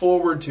look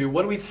forward to?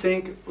 What do we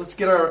think? Let's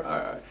get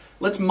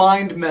let's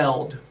mind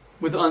meld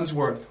with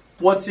Unsworth.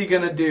 What's he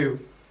going to do?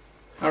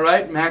 All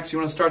right, Max, you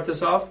want to start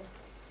this off?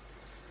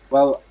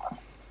 Well,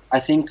 I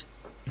think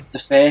the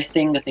fair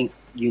thing I think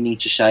you need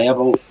to say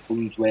about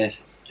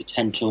Unsworth's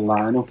potential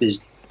lineup is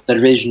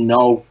there is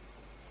no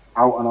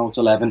out-and-out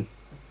 11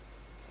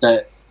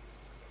 that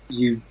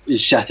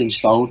is set in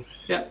stone.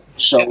 Yeah.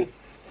 So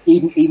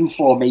even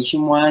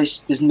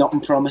formation-wise, there's nothing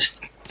promised.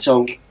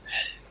 So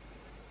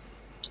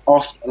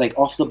off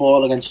the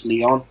ball against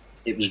Lyon,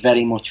 it was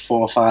very much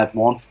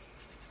 4-5-1.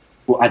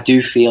 But I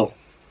do feel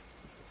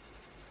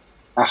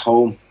at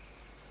home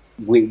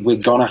we're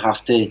gonna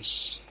have to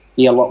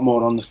be a lot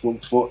more on the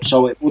front foot.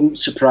 So it wouldn't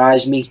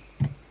surprise me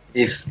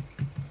if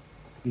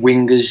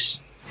wingers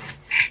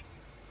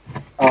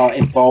are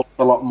involved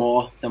a lot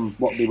more than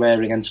what they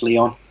were against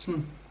Lyon.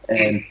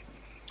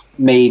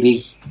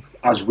 Maybe,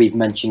 as we've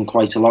mentioned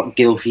quite a lot,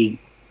 Gylfi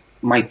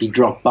might be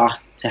dropped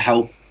back to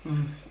help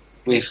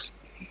with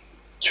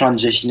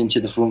transitioning to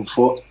the front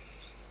foot.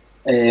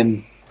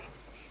 But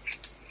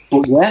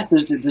yeah,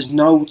 there's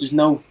no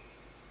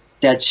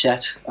dead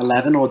set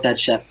 11 or dead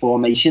set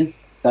formation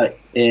that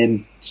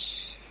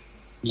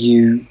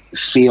you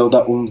feel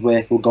that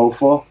Unsworth will go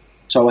for.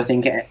 So I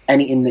think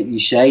anything that you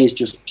say is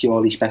just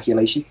purely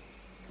speculation.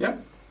 Yeah.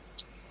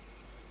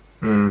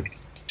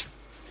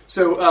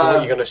 So what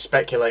you're going to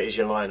speculate is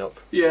your lineup?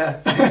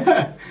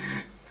 Yeah.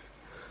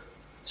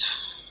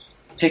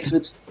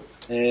 Pickford.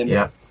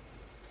 Yeah.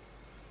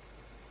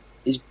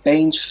 Is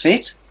Baines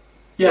fit?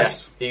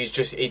 Yes. Yeah,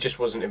 he just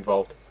wasn't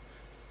involved.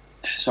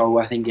 So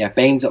I think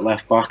Baines at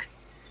left back.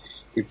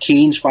 If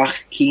Keane's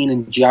back, Keane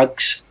and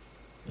Jags.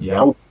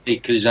 Yeah.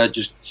 Because I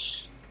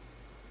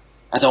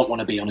don't want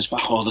to be on his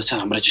back all the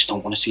time, but I just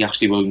don't want to see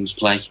Ashley Williams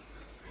play.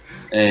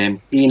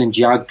 Keane and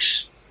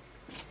Jags.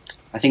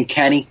 I think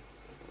Kenny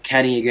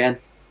again.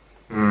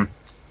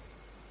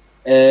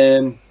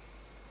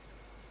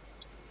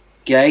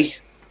 Gay,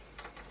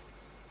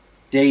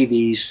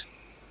 Davies,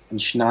 and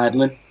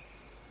Schneiderlin.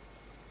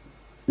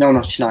 No,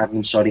 not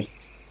Schneiderlin, sorry.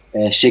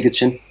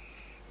 Sigurdsson.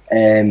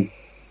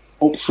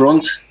 Up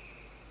front,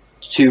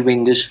 two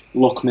wingers,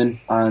 Lookman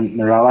and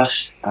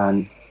Morales,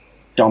 and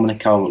Dominic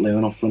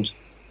Calvert-Lewin up front.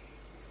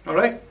 All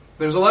right,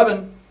 there's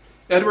 11.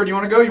 Edward, you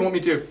want to go? You want me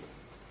to?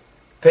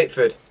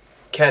 Pickford,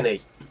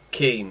 Kenny,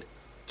 Keane,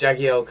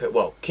 Jagielka.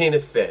 Well, Keane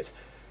if fit,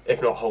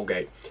 if not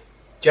Holgate.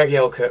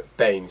 Jagielka,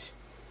 Baines.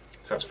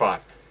 So that's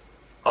 5.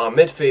 Our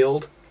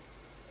midfield,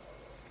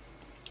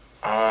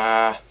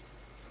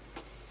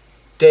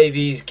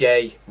 Davies,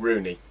 Gay,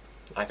 Rooney.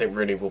 I think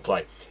Rooney will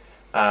play.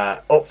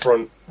 Up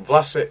front,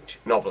 Vlasic.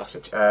 Well,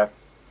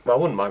 I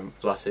wouldn't mind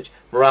Vlasic.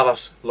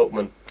 Morales,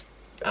 Lookman,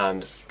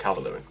 and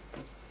Calvert-Lewin.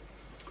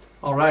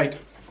 All right.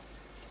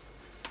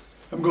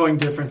 I'm going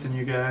different than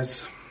you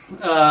guys.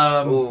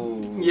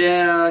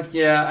 Yeah,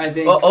 I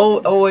think...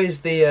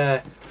 always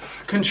the...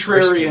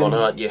 contrarian one,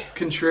 aren't you?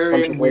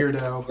 Contrarian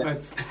weirdo.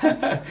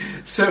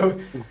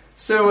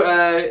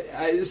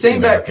 Same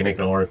American back.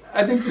 ignore him.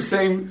 I think the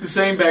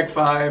same back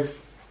five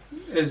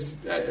as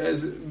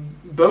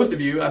both of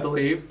you, I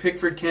believe.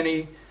 Pickford,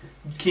 Kenny,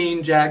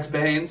 Keane, Jags,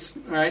 Baines.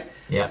 All right.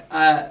 Yeah.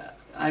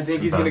 I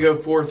think he's going to go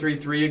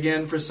 4-3-3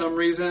 again for some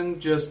reason,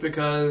 just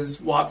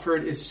because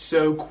Watford is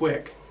so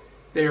quick.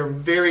 They are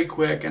very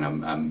quick, and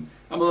I'm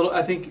a little.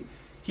 I think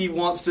he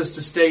wants us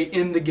to stay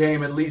in the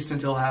game at least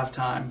until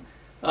halftime.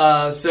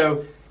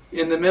 So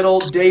in the middle,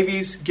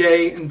 Davies,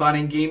 Gay, and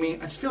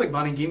Baningimi. I just feel like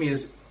Baningimi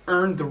has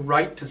earned the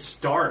right to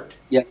start.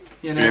 Yeah.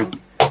 You know.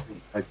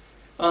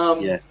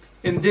 Yeah.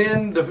 And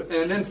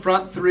then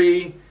front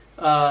three,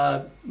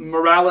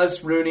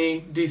 Morales,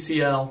 Rooney,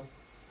 DCL.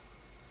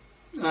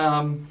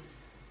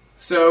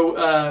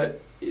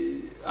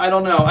 I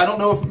don't know. I don't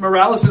know if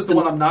Morales is the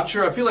one. I'm not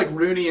sure. I feel like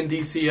Rooney and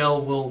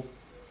DCL will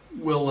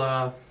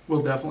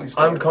definitely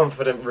start. I'm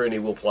confident Rooney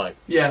will play.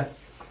 Yeah.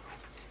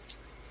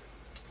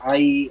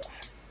 With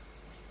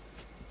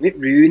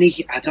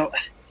Rooney, I don't.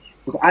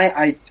 Look,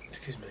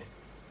 Excuse me.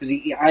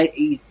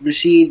 He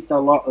received a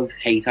lot of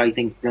hate, I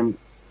think, from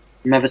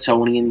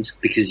Evertonians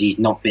because he's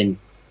not been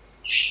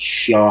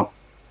sharp,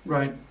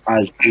 right,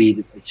 as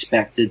we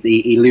expected.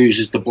 He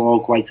loses the ball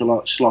quite a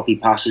lot, sloppy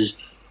passes.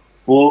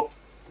 But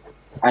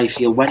I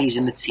feel when he's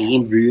in the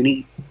team,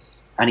 Rooney,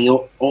 and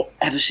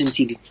ever since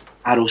he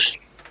had us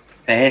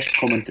first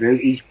coming through,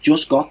 he's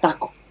just got that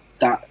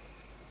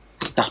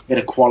bit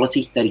of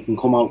quality that he can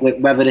come out with,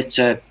 whether it's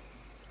a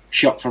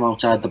shot from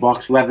outside the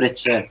box, whether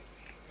it's a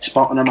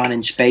spotting a man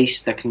in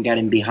space that can get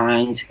him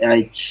behind.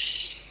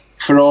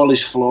 For all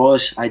his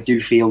flaws, I do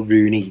feel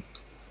Rooney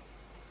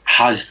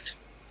has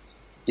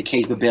the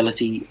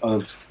capability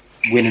of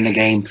winning a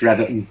game for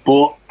Everton,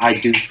 but I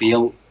do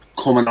feel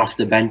coming off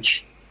the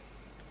bench,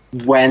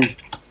 when,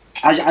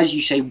 as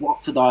you say,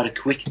 Watford are a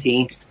quick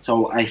team,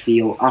 so I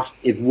feel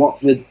if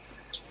Watford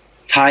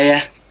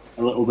tire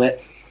a little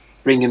bit,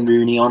 bringing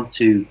Rooney on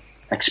to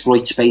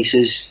exploit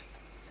spaces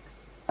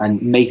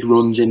and make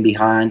runs in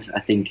behind,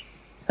 I think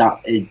that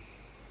is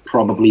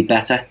probably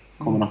better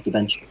coming off the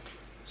bench.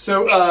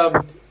 So,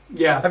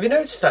 yeah. Have you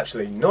noticed,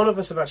 actually, none of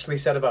us have actually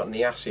said about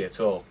Niasse at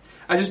all.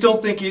 I just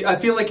don't think I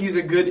feel like he's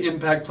a good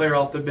impact player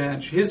off the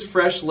bench. His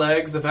fresh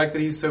legs, the fact that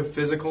he's so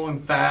physical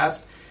and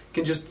fast,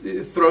 can just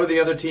throw the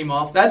other team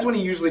off. That's when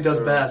he usually does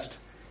best.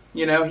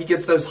 You know, he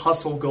gets those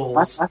hustle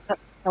goals.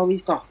 That's how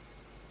he's got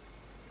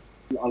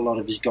a lot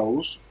of his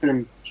goals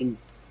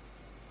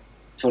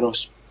for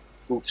us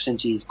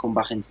since he's come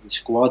back into the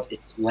squad.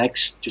 It's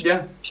legs, just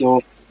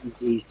pure.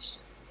 He's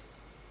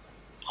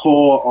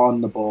poor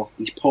on the ball.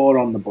 He's poor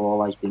on the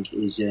ball. I think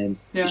his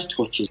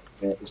touch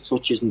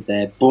isn't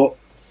there. But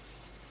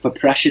for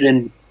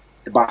pressuring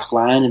the back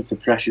line and for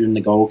pressuring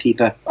the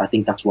goalkeeper, I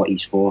think that's what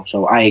he's for.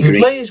 So I agree.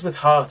 He plays with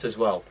heart as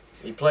well.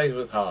 He plays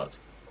with heart.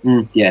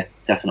 Yeah,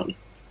 definitely.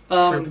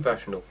 True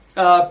professional.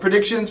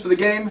 Predictions for the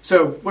game.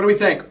 So, what do we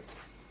think?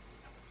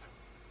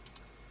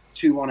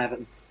 2-1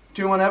 Everton.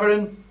 2-1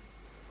 Everton.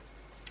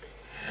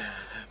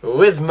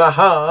 With my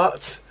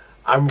heart,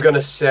 I'm going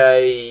to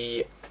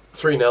say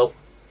 3-0.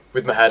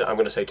 With my head, I'm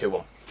going to say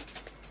 2-1.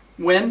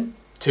 Win?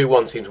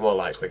 2-1 seems more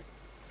likely.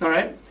 All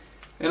right.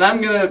 And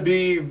I'm going to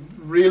be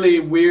really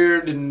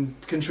weird and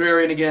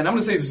contrarian again. I'm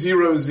going to say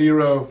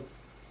 0-0. I'm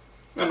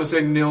going to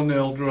say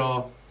 0-0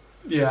 draw.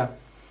 Yeah.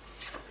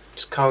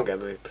 Just can't get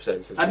the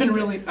percentages. I've been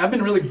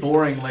really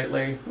boring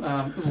lately.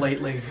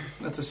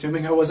 That's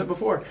assuming I wasn't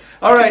before.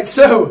 All right,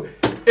 so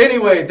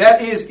anyway,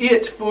 that is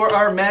it for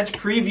our match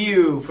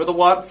preview for the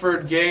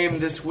Watford game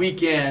this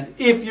weekend.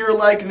 If you're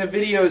liking the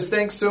videos,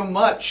 thanks so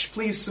much.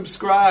 Please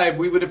subscribe.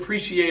 We would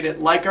appreciate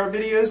it. Like our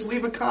videos,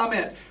 leave a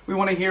comment. We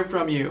want to hear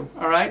from you.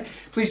 All right.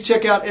 Please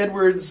check out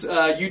Edward's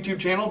YouTube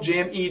channel,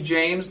 Jam E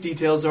James.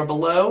 Details are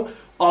below.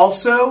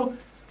 Also,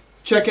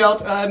 check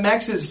out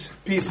Max's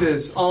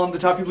pieces on the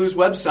Toffee Blues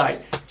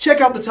website.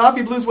 Check out the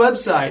Toffee Blues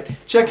website.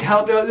 Check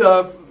out,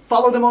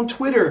 follow them on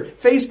Twitter,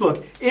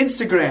 Facebook,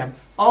 Instagram,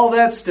 all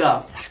that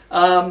stuff.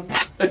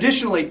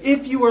 Additionally,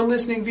 if you are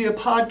listening via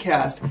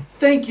podcast,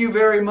 thank you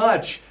very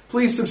much.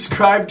 Please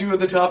subscribe to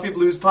the Toffee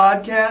Blues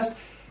podcast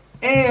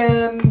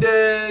and,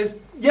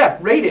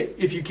 rate it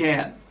if you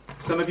can.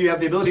 Some of you have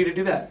the ability to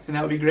do that, and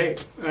that would be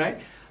great. All right.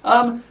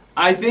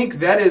 I think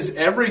that is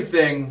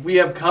everything. We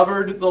have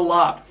covered the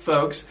lot,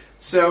 folks.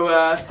 So,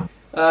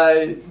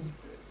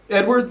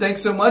 Edward,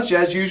 thanks so much,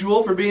 as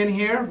usual, for being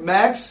here.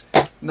 Max,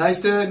 nice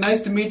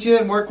to meet you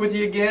and work with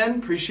you again.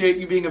 Appreciate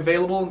you being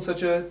available in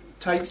such a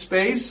tight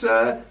space.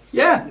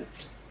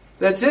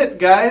 That's it,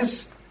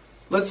 guys.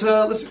 Let's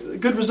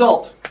good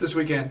result this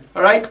weekend.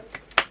 All right.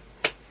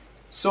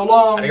 So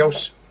long.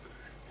 Adios.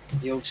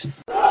 Adios.